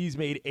fact that he's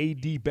made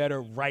AD better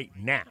right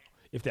now,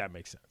 if that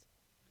makes sense.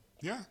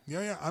 Yeah.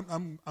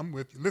 I'm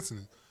with you.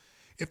 Listen,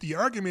 if the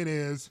argument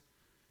is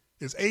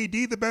AD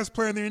the best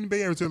player in the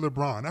NBA or is it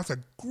LeBron? That's a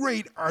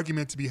great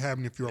argument to be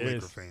having if you're a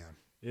Laker fan.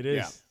 It is.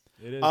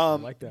 Yeah. It is. I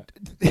like that.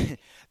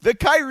 The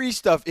Kyrie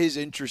stuff is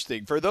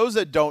interesting. For those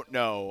that don't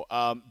know,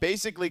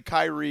 basically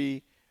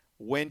Kyrie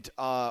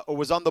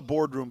was on the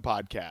Boardroom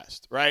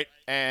podcast, right?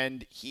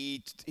 And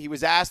he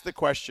was asked the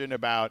question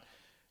about,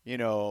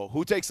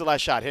 who takes the last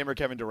shot, him or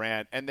Kevin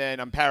Durant? And then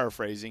I'm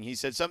paraphrasing. He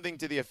said something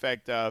to the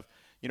effect of,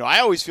 I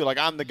always feel like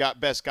I'm the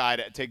best guy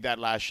to take that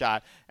last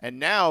shot. And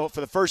now, for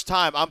the first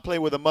time, I'm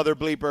playing with a mother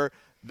bleeper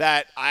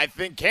that I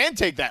think can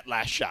take that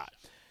last shot.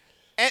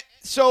 And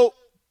so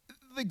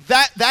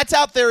that's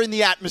out there in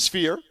the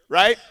atmosphere,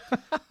 right?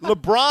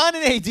 LeBron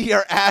and AD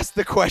are asked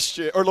the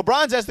question, or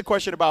LeBron's asked the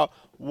question about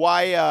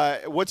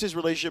why, what's his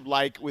relationship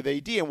like with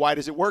AD and why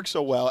does it work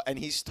so well? And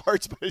he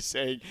starts by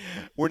saying,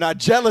 we're not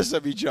jealous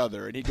of each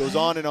other. And he goes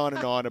on and on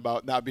and on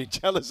about not being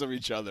jealous of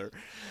each other.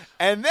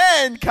 And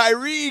then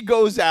Kyrie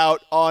goes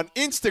out on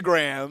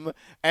Instagram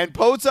and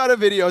posts out a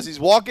video as he's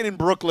walking in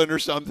Brooklyn or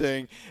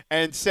something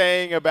and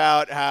saying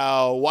about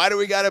how, why do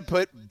we got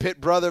to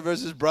pit brother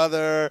versus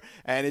brother?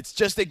 And it's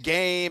just a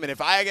game. And if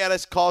I got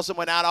to call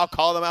someone out, I'll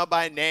call them out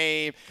by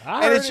name.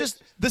 And it's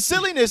just, the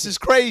silliness is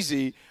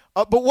crazy.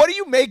 But what do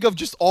you make of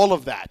just all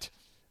of that?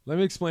 Let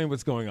me explain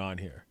what's going on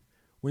here.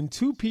 When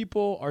two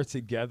people are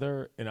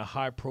together in a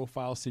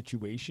high-profile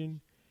situation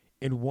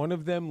and one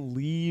of them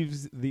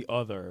leaves the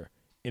other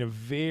in a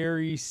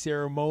very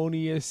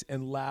ceremonious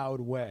and loud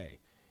way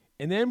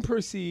and then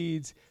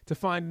proceeds to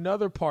find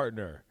another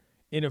partner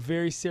in a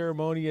very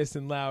ceremonious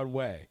and loud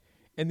way,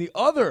 and the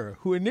other,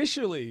 who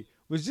initially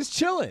was just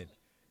chilling,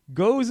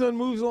 goes and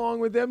moves along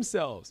with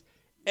themselves,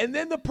 and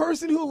then the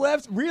person who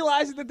left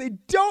realizes that they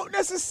don't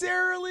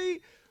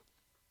necessarily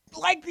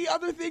like the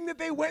other thing that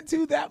they went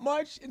to that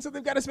much, and so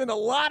they've got to spend a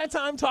lot of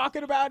time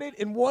talking about it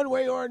in one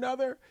way or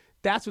another.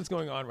 That's what's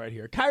going on right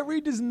here.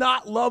 Kyrie does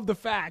not love the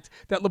fact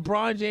that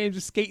LeBron James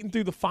is skating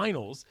through the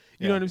finals.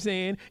 You know what I'm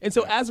saying? And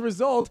so as a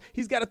result,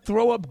 he's got to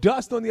throw up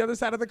dust on the other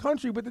side of the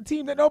country with the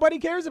team that nobody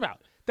cares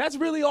about. That's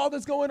really all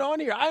that's going on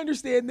here. I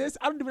understand this.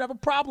 I don't even have a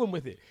problem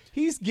with it.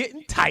 He's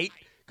getting tight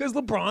because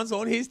LeBron's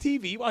on his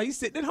TV while he's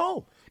sitting at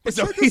home. But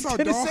so check he's this out,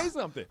 going to dog. say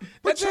something.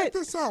 But check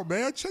this out,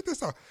 man. Check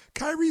this out.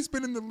 Kyrie's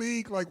been in the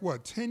league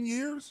 10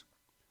 years?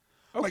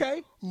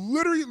 Okay.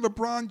 Literally,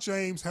 LeBron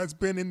James has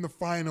been in the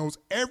finals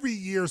every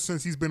year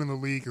since he's been in the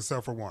league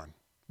except for one.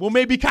 Well,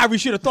 maybe Kyrie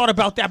should have thought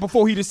about that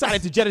before he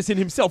decided to jettison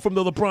himself from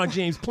the LeBron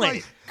James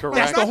planet. Correct.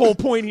 That's the whole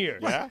point here.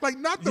 Not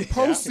the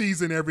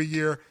postseason every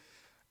year.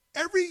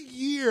 Every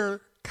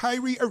year,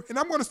 Kyrie, and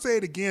I'm going to say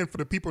it again for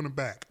the people in the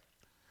back.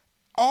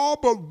 All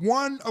but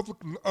one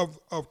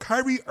of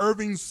Kyrie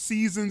Irving's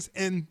seasons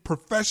in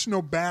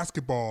professional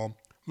basketball,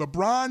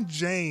 LeBron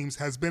James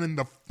has been in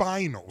the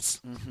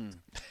finals. Mm-hmm.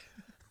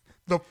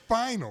 The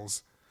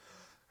finals.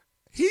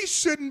 He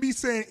shouldn't be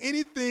saying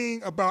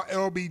anything about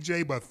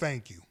LBJ but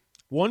thank you.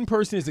 One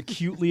person is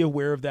acutely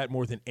aware of that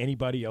more than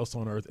anybody else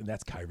on earth, and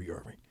that's Kyrie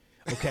Irving.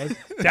 Okay?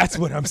 That's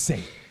what I'm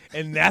saying.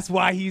 And that's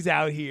why he's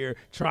out here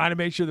trying to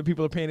make sure that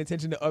people are paying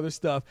attention to other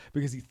stuff,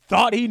 because he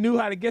thought he knew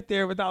how to get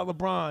there without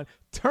LeBron.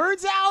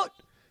 Turns out,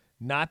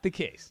 not the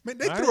case. Man,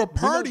 they threw a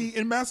party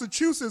in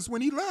Massachusetts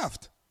when he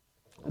left.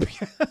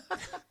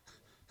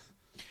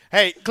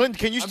 Hey, Clinton,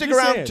 can you stick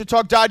around to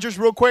talk Dodgers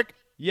real quick?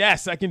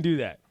 Yes, I can do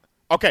that.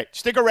 Okay,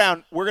 stick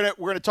around. We're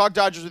gonna talk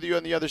Dodgers with you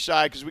on the other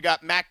side because we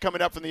got Mac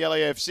coming up from the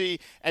LAFC.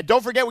 And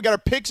don't forget, we got our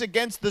picks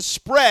against the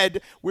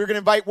spread. We're going to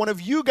invite one of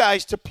you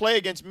guys to play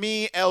against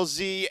me,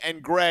 LZ,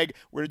 and Greg.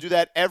 We're going to do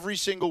that every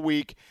single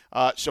week.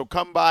 So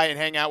come by and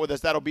hang out with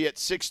us. That'll be at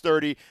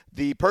 6:30.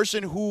 The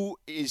person who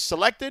is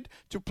selected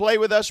to play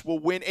with us will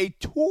win a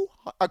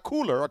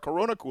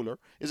Corona cooler.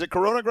 Is it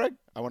Corona, Greg?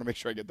 I want to make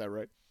sure I get that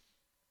right.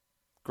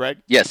 Greg?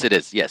 Yes, it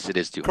is. Yes, it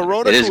is $200.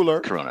 Corona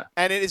cooler. Corona.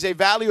 And it is a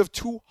value of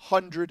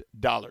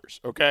 $200,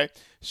 okay?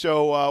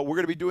 So we're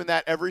going to be doing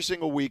that every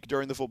single week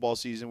during the football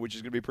season, which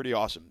is going to be pretty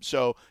awesome.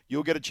 So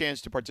you'll get a chance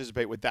to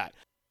participate with that.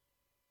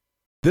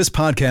 This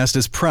podcast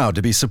is proud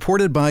to be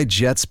supported by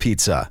Jets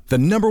Pizza, the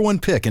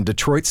 #1 pick in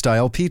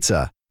Detroit-style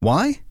pizza.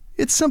 Why?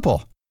 It's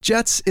simple.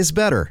 Jets is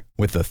better.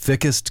 With the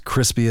thickest,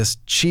 crispiest,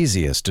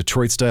 cheesiest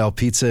Detroit-style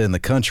pizza in the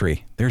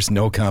country, there's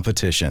no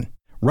competition.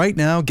 Right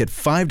now, get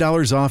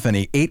 $5 off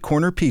any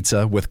 8-corner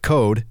pizza with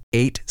code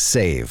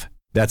 8SAVE.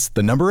 That's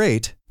the number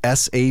 8,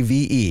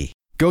 SAVE.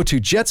 Go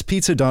to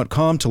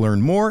jetspizza.com to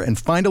learn more and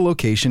find a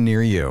location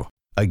near you.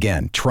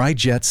 Again, try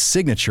Jet's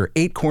signature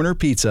 8-corner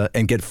pizza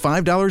and get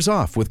 $5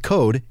 off with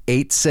code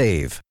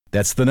 8SAVE.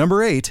 That's the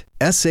number 8,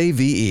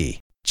 SAVE.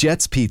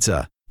 Jet's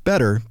Pizza.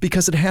 Better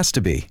because it has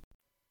to be.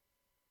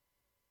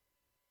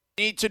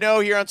 Need to know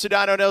here on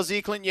Sedano and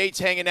LZ. Clinton Yates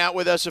hanging out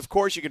with us. Of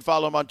course, you can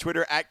follow him on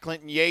Twitter at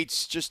Clinton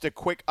Yates. Just a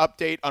quick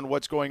update on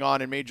what's going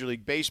on in Major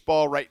League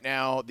Baseball right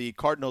now. The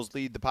Cardinals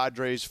lead the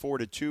Padres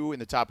 4-2 in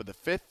the top of the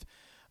fifth.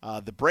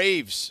 The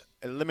Braves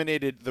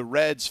eliminated the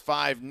Reds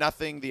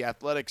 5-0. The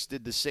Athletics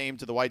did the same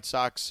to the White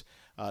Sox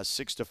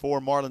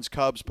 6-4. Marlins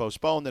Cubs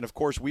postponed. And of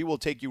course, we will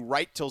take you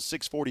right till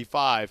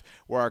 6:45,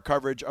 where our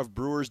coverage of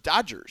Brewers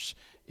Dodgers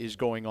is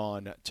going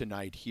on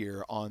tonight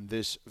here on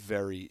this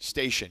very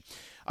station.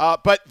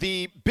 But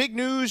the big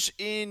news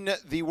in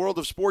the world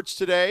of sports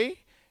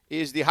today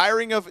is the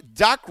hiring of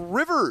Doc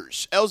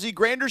Rivers. LZ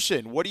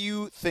Granderson, what do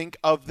you think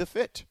of the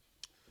fit?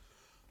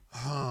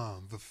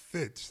 The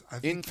fit.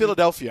 In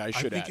Philadelphia, I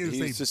should add.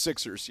 He's the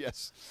Sixers,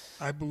 yes.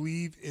 I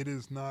believe it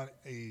is not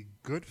a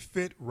good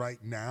fit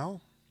right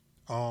now.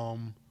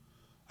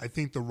 I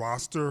think the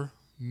roster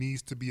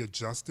needs to be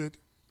adjusted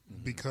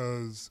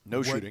because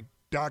shooting.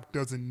 Doc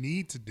doesn't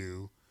need to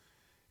do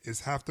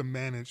is have to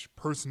manage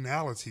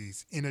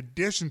personalities in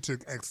addition to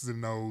X's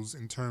and O's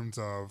in terms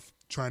of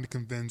trying to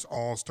convince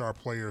all-star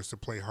players to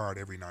play hard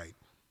every night.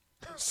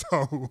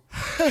 So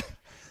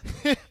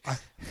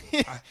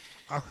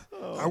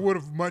I would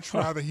have much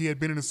rather he had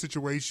been in a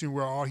situation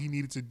where all he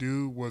needed to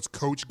do was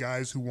coach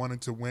guys who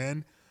wanted to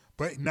win.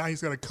 But now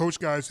he's got to coach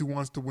guys who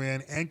wants to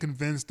win and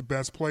convince the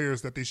best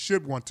players that they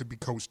should want to be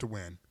coached to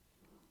win.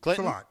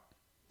 Clinton? It's a lot.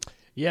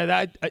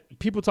 Yeah,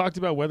 people talked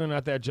about whether or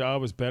not that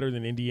job was better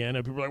than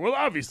Indiana. People were like, well,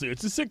 obviously,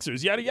 it's the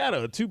Sixers, yada,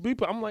 yada. Two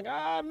people. I'm like,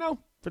 no.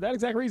 For that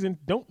exact reason,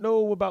 don't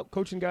know about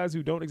coaching guys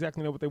who don't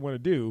exactly know what they want to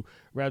do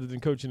rather than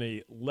coaching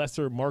a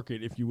lesser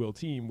market, if you will,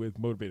 team with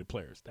motivated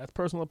players. That's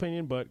personal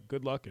opinion, but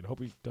good luck and hope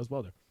he does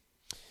well there.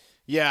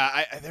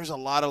 Yeah, there's a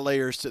lot of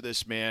layers to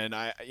this, man.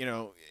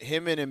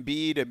 Him and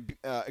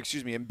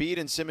Embiid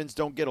and Simmons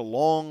don't get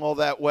along all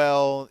that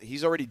well.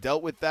 He's already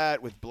dealt with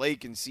that with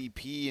Blake and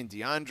CP and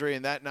DeAndre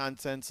and that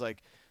nonsense.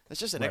 Like, that's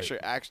just an extra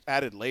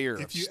added layer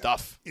of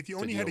stuff. If you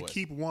only had to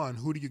keep one,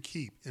 who do you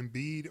keep,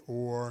 Embiid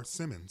or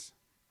Simmons?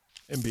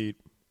 Embiid.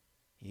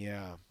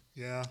 Yeah.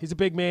 He's a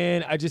big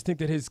man. I just think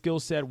that his skill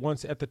set,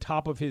 once at the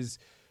top of his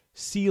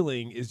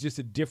ceiling, is just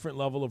a different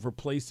level of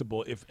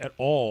replaceable, if at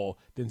all,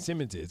 than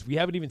Simmons is. We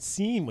haven't even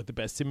seen what the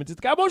best Simmons is.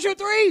 The guy won't shoot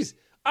threes.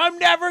 I'm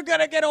never going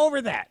to get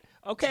over that.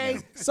 Okay?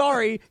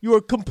 Sorry. You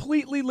are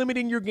completely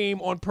limiting your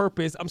game on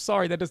purpose. I'm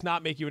sorry. That does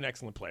not make you an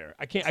excellent player.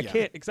 I can't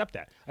accept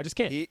that. I just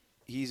can't.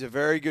 He's a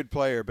very good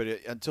player, but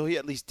until he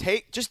at least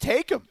take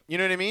him. You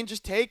know what I mean?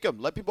 Just take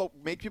him.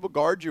 Make people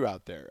guard you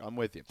out there. I'm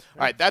with you.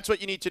 All right, that's what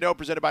you need to know.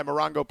 Presented by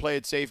Morongo. Play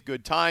it safe.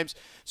 Good times.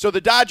 So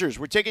the Dodgers,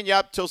 we're taking you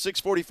up till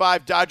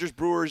 6:45. Dodgers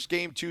Brewers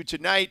game 2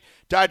 tonight.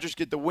 Dodgers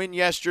get the win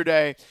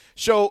yesterday.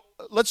 So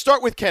let's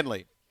start with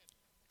Kenley.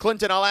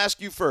 Clinton, I'll ask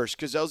you first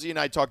because LZ and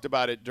I talked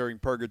about it during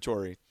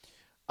Purgatory.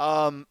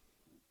 Are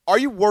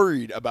you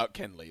worried about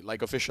Kenley,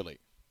 like officially?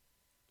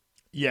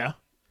 Yeah.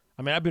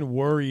 I mean, I've been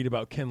worried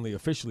about Kenley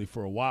officially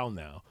for a while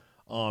now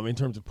in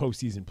terms of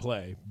postseason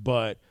play.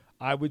 But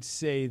I would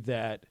say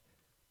that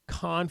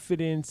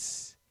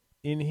confidence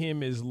in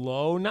him is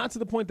low. Not to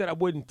the point that I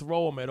wouldn't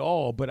throw him at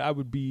all, but I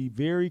would be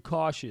very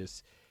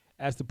cautious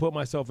as to put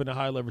myself into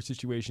high-level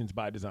situations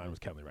by design with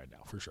Kenley right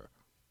now, for sure.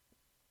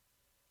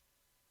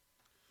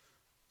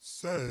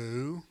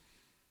 So,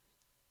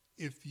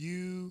 if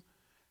you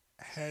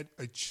had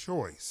a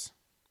choice,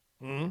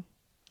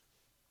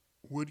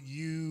 would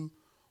you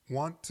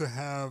want to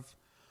have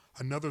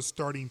another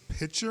starting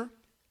pitcher,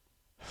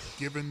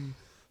 given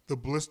the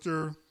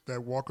blister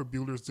that Walker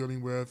Buehler is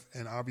dealing with,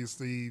 and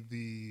obviously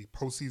the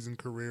postseason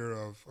career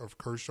of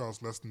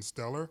Kershaw's less than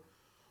stellar,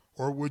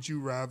 or would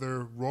you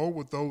rather roll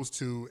with those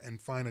two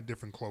and find a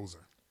different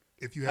closer?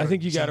 I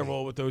think you got to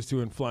roll with those two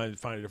and find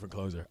a different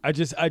closer. I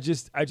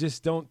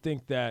just don't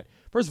think that.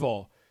 First of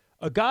all,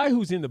 a guy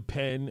who's in the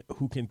pen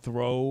who can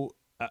throw.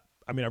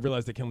 I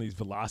realize that Kenley's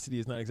velocity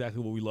is not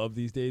exactly what we love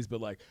these days, but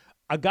like.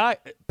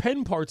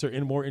 Pen parts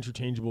are more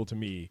interchangeable to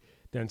me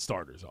than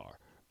starters are.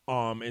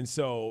 And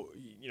so,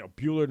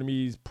 Buehler to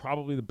me is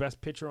probably the best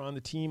pitcher on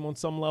the team on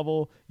some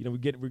level. We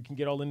can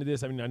get all into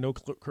this. I know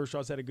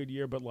Kershaw's had a good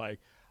year, but like,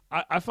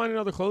 I find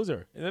another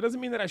closer. And that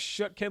doesn't mean that I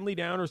shut Kenley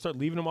down or start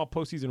leaving him off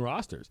postseason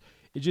rosters.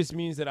 It just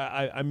means that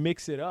I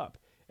mix it up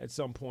at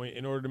some point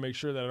in order to make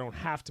sure that I don't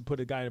have to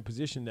put a guy in a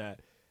position that,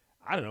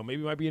 I don't know,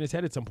 maybe might be in his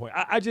head at some point.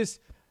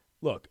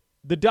 Look,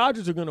 the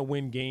Dodgers are going to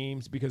win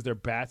games because their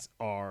bats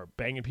are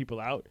banging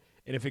people out.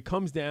 And if it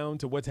comes down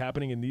to what's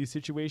happening in these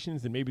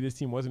situations, then maybe this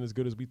team wasn't as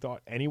good as we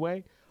thought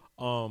anyway.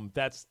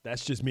 That's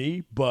just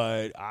me.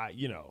 But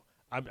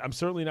I'm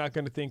certainly not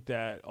going to think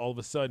that all of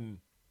a sudden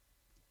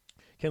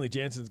Kenley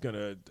Jansen's going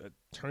to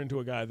turn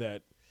into a guy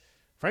that,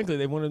 frankly,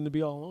 they wanted him to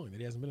be all along. That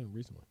he hasn't been in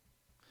recently.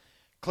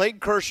 Clayton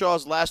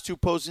Kershaw's last 2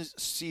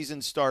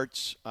 postseason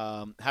starts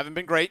haven't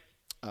been great.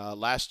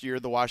 Last year,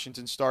 the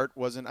Washington start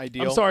wasn't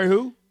ideal. I'm sorry,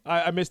 who?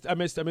 I missed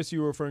who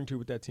you were referring to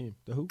with that team.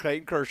 The who?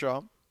 Clayton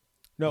Kershaw.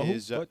 No,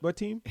 who? What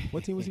team?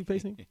 What team was he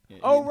facing?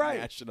 Oh, right.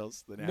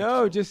 Nationals. The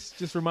No, Nationals.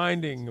 just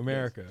reminding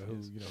America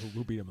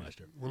who beat him last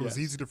year. Well, it was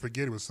easy to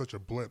forget. It was such a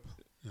blip.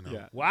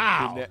 Yeah.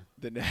 Wow.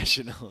 The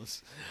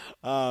Nationals.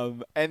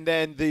 And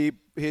then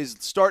his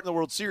start in the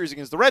World Series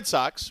against the Red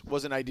Sox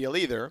wasn't ideal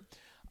either.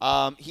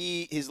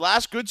 His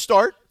last good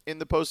start in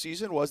the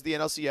postseason was the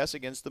NLCS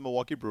against the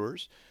Milwaukee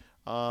Brewers.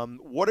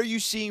 What are you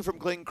seeing from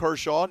Clayton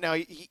Kershaw? Now,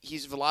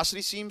 his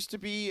velocity seems to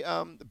be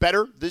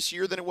better this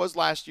year than it was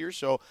last year.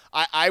 So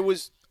I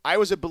was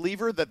a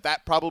believer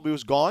that probably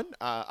was gone.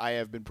 I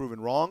have been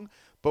proven wrong.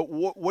 But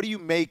what do you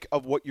make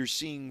of what you're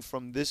seeing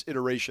from this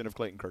iteration of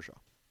Clayton Kershaw?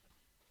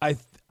 I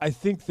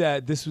think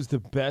that this was the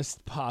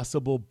best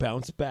possible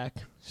bounce back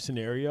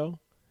scenario,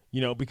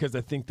 because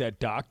I think that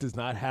Doc does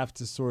not have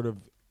to sort of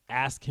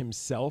ask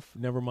himself,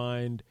 never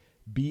mind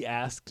be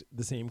asked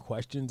the same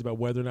questions about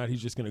whether or not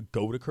he's just going to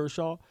go to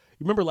Kershaw.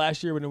 You remember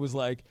last year when it was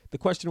like the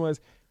question was,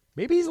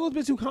 maybe he's a little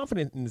bit too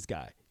confident in this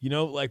guy.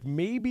 Like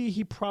maybe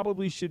he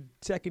probably should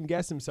second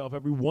guess himself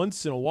every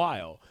once in a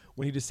while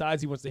when he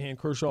decides he wants to hand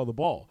Kershaw the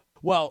ball.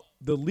 Well,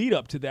 the lead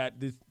up to that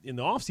in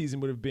the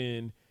offseason would have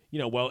been,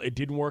 well, it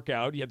didn't work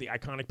out. You had the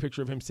iconic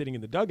picture of him sitting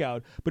in the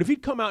dugout. But if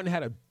he'd come out and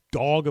had a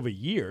dog of a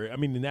year,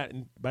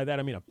 by that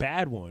I mean a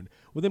bad one,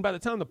 well, then by the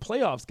time the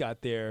playoffs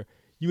got there,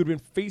 you would have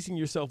been facing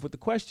yourself with the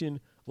question,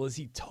 well, has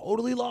he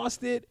totally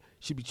lost it?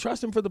 Should we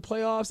trust him for the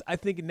playoffs? I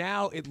think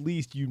now at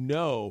least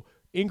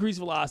increased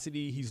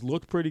velocity. He's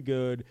looked pretty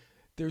good.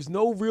 There's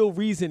no real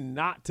reason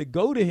not to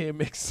go to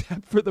him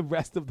except for the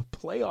rest of the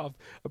playoff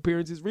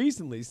appearances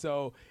recently.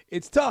 So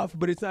it's tough,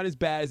 but it's not as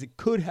bad as it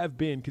could have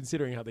been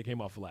considering how they came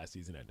off the last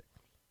season ending.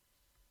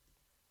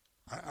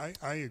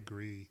 I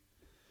agree.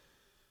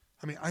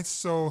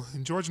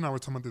 And George and I were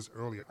talking about this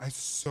earlier, I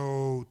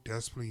so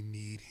desperately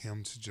need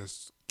him to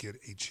just get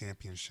a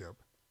championship.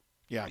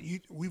 Yeah.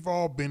 We've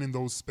all been in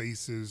those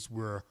spaces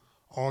where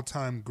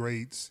all-time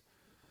greats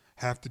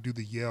have to do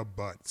the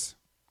buts.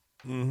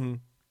 Mm-hmm.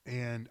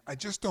 And I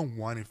just don't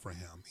want it for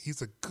him.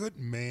 He's a good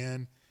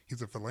man.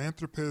 He's a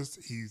philanthropist.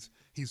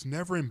 He's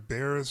never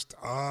embarrassed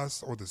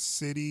us or the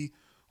city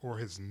or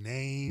his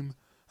name.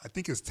 I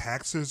think his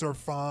taxes are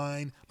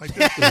fine.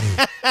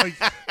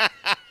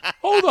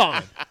 Hold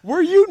on.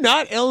 Were you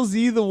not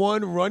LZ the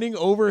one running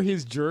over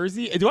his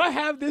jersey? Do I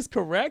have this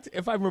correct?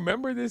 If I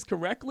remember this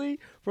correctly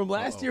from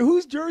last year,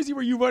 whose jersey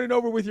were you running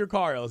over with your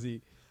car,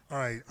 LZ? All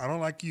right, I don't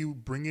like you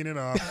bringing it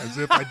up as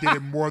if I did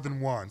it more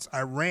than once.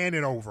 I ran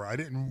it over. I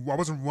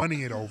wasn't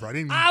running it over. I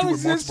didn't do it multiple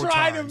times. I was just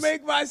trying to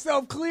make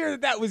myself clear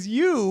that was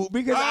you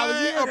because I was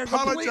hearing a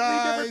completely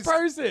different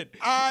person.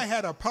 I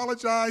had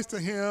apologized to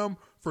him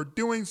for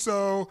doing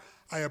so.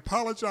 I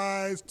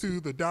apologized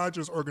to the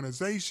Dodgers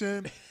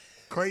organization.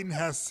 Clayton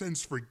has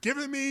since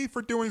forgiven me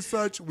for doing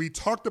such. We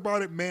talked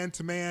about it man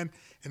to man.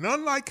 And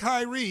unlike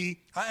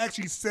Kyrie, I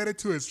actually said it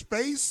to his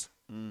face.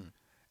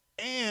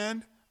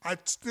 And I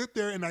stood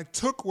there and I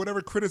took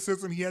whatever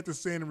criticism he had to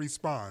say in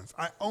response.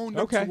 I owned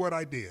up to what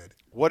I did.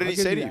 What did he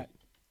say to you?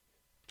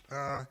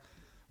 I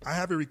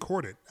have it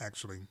recorded,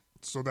 actually,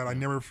 so that I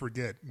never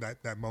forget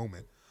that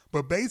moment.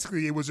 But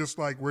basically, it was just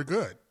like, we're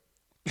good.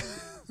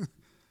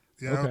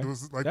 It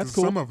was like That's the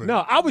cool. sum of it. No,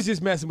 I was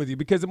just messing with you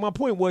because my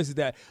point was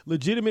that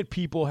legitimate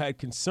people had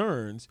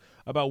concerns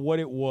about what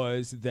it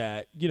was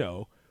that,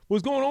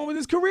 was going on with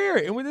his career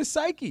and with his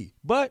psyche.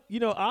 But,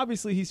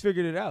 obviously he's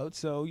figured it out.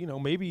 So,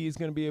 maybe he's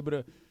going to be able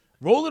to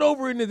roll it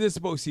over into this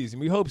postseason.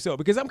 We hope so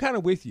because I'm kind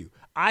of with you.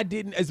 I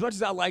didn't, as much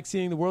as I like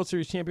seeing the World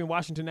Series champion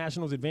Washington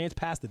Nationals advance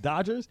past the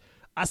Dodgers,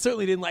 I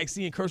certainly didn't like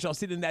seeing Kershaw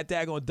sitting in that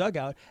daggone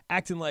dugout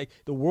acting like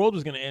the world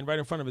was going to end right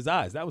in front of his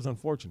eyes. That was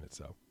unfortunate.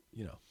 So,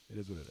 it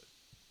is what it is.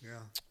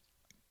 Yeah.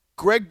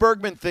 Greg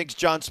Bergman thinks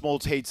John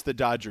Smoltz hates the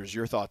Dodgers.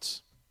 Your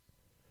thoughts?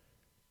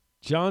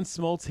 John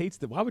Smoltz hates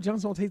why would John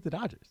Smoltz hate the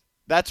Dodgers?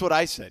 That's what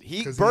I said.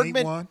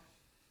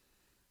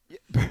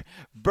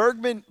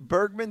 Bergman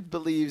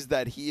believes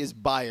that he is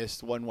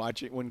biased when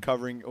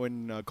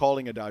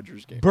calling a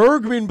Dodgers game.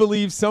 Bergman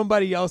believes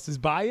somebody else is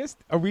biased.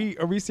 Are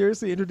we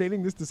seriously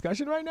entertaining this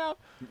discussion right now?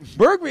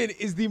 Bergman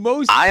is the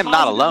most I am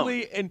not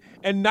alone.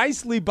 and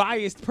nicely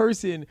biased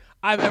person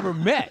I've ever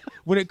met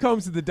when it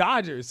comes to the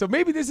Dodgers. So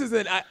maybe this is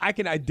I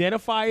can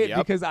identify it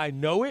because I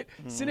know it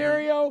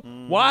scenario.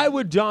 Why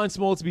would John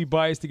Smoltz be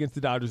biased against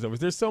the Dodgers though? Is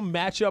there some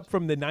matchup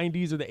from the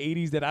 90s or the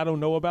 80s that I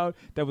don't know about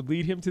that would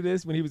lead him to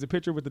this when he was a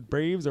pitcher with the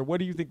Braves? Or what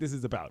do you think this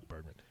is about,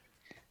 Bergman?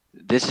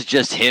 This is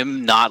just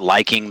him not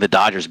liking the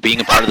Dodgers, being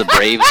a part of the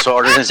Braves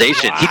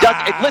organization. Wow. He does.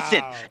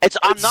 Listen,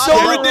 I'm not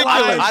so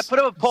ridiculous. I put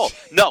up a poll.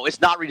 No, it's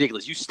not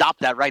ridiculous. You stop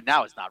that right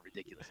now. It's not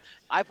ridiculous.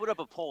 I put up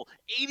a poll.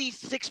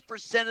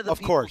 86% of the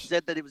people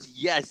said that it was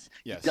yes.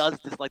 He does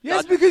dislike the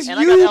Dodgers. Because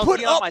you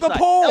put up the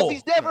poll.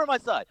 LZ's never on my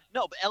side.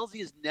 No, but LZ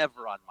is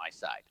never on my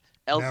side.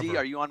 LZ, never.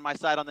 Are you on my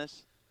side on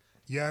this?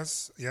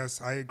 Yes,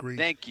 I agree.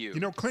 Thank you.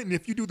 Clinton,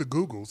 if you do the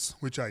Googles,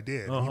 which I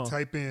did, you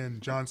type in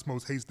John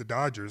Smoltz hates the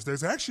Dodgers,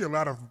 there's actually a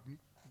lot of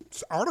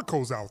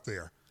articles out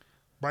there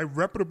by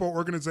reputable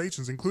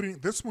organizations, including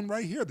this one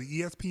right here, the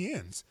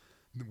ESPNs,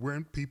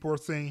 where people are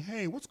saying,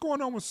 "Hey, what's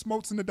going on with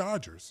Smoltz and the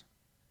Dodgers?"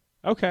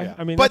 Okay, Yeah.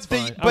 I mean, but that's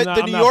fine. but I'm the not,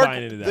 New I'm not York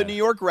buying into that. the New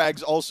York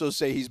rags also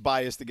say he's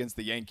biased against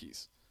the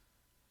Yankees.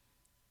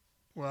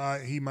 Well,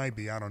 he might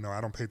be. I don't know.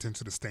 I don't pay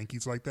attention to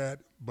Stankies like that.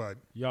 But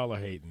Y'all are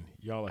hating.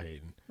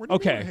 what are you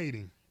Okay.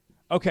 hating?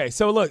 Okay,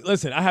 so look,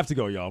 listen, I have to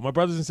go, y'all. My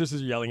brothers and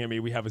sisters are yelling at me.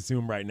 We have a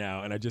Zoom right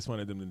now, and I just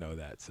wanted them to know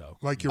that. So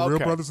Like your real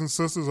brothers and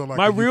sisters, or like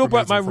my a real,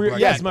 euphemism for black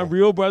yes, people? my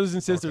real brothers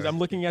and sisters. Okay. I'm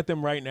looking at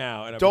them right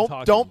now, and I've been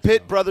talking Don't to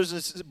pit them.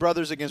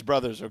 brothers against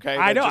brothers, okay?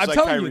 I know. Just I'm like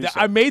telling Kyrie you that said.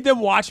 I made them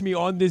watch me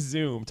on this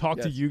Zoom talk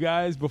to Yes. you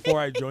guys before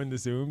I joined the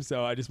Zoom.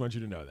 So I just want you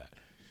to know that.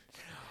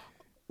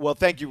 Well,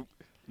 thank you,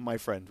 my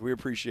friend. We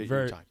appreciate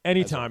your time.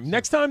 Anytime.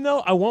 Next time though,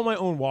 I want my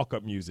own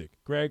walk-up music.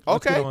 Greg,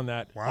 let's Okay. get on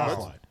that. Wow.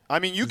 offline. I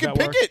mean, you Does can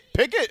that work?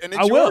 pick it, and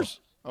it's I will. yours.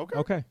 Okay.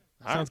 Okay.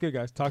 All Sounds good,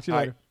 guys. Talk to you All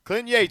later. right.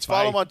 Clinton Yates.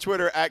 Follow him Bye. on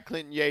Twitter at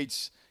Clinton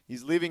Yates.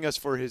 He's leaving us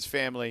for his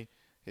family,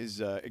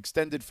 his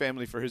extended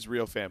family, for his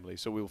real family,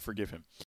 so we will forgive him.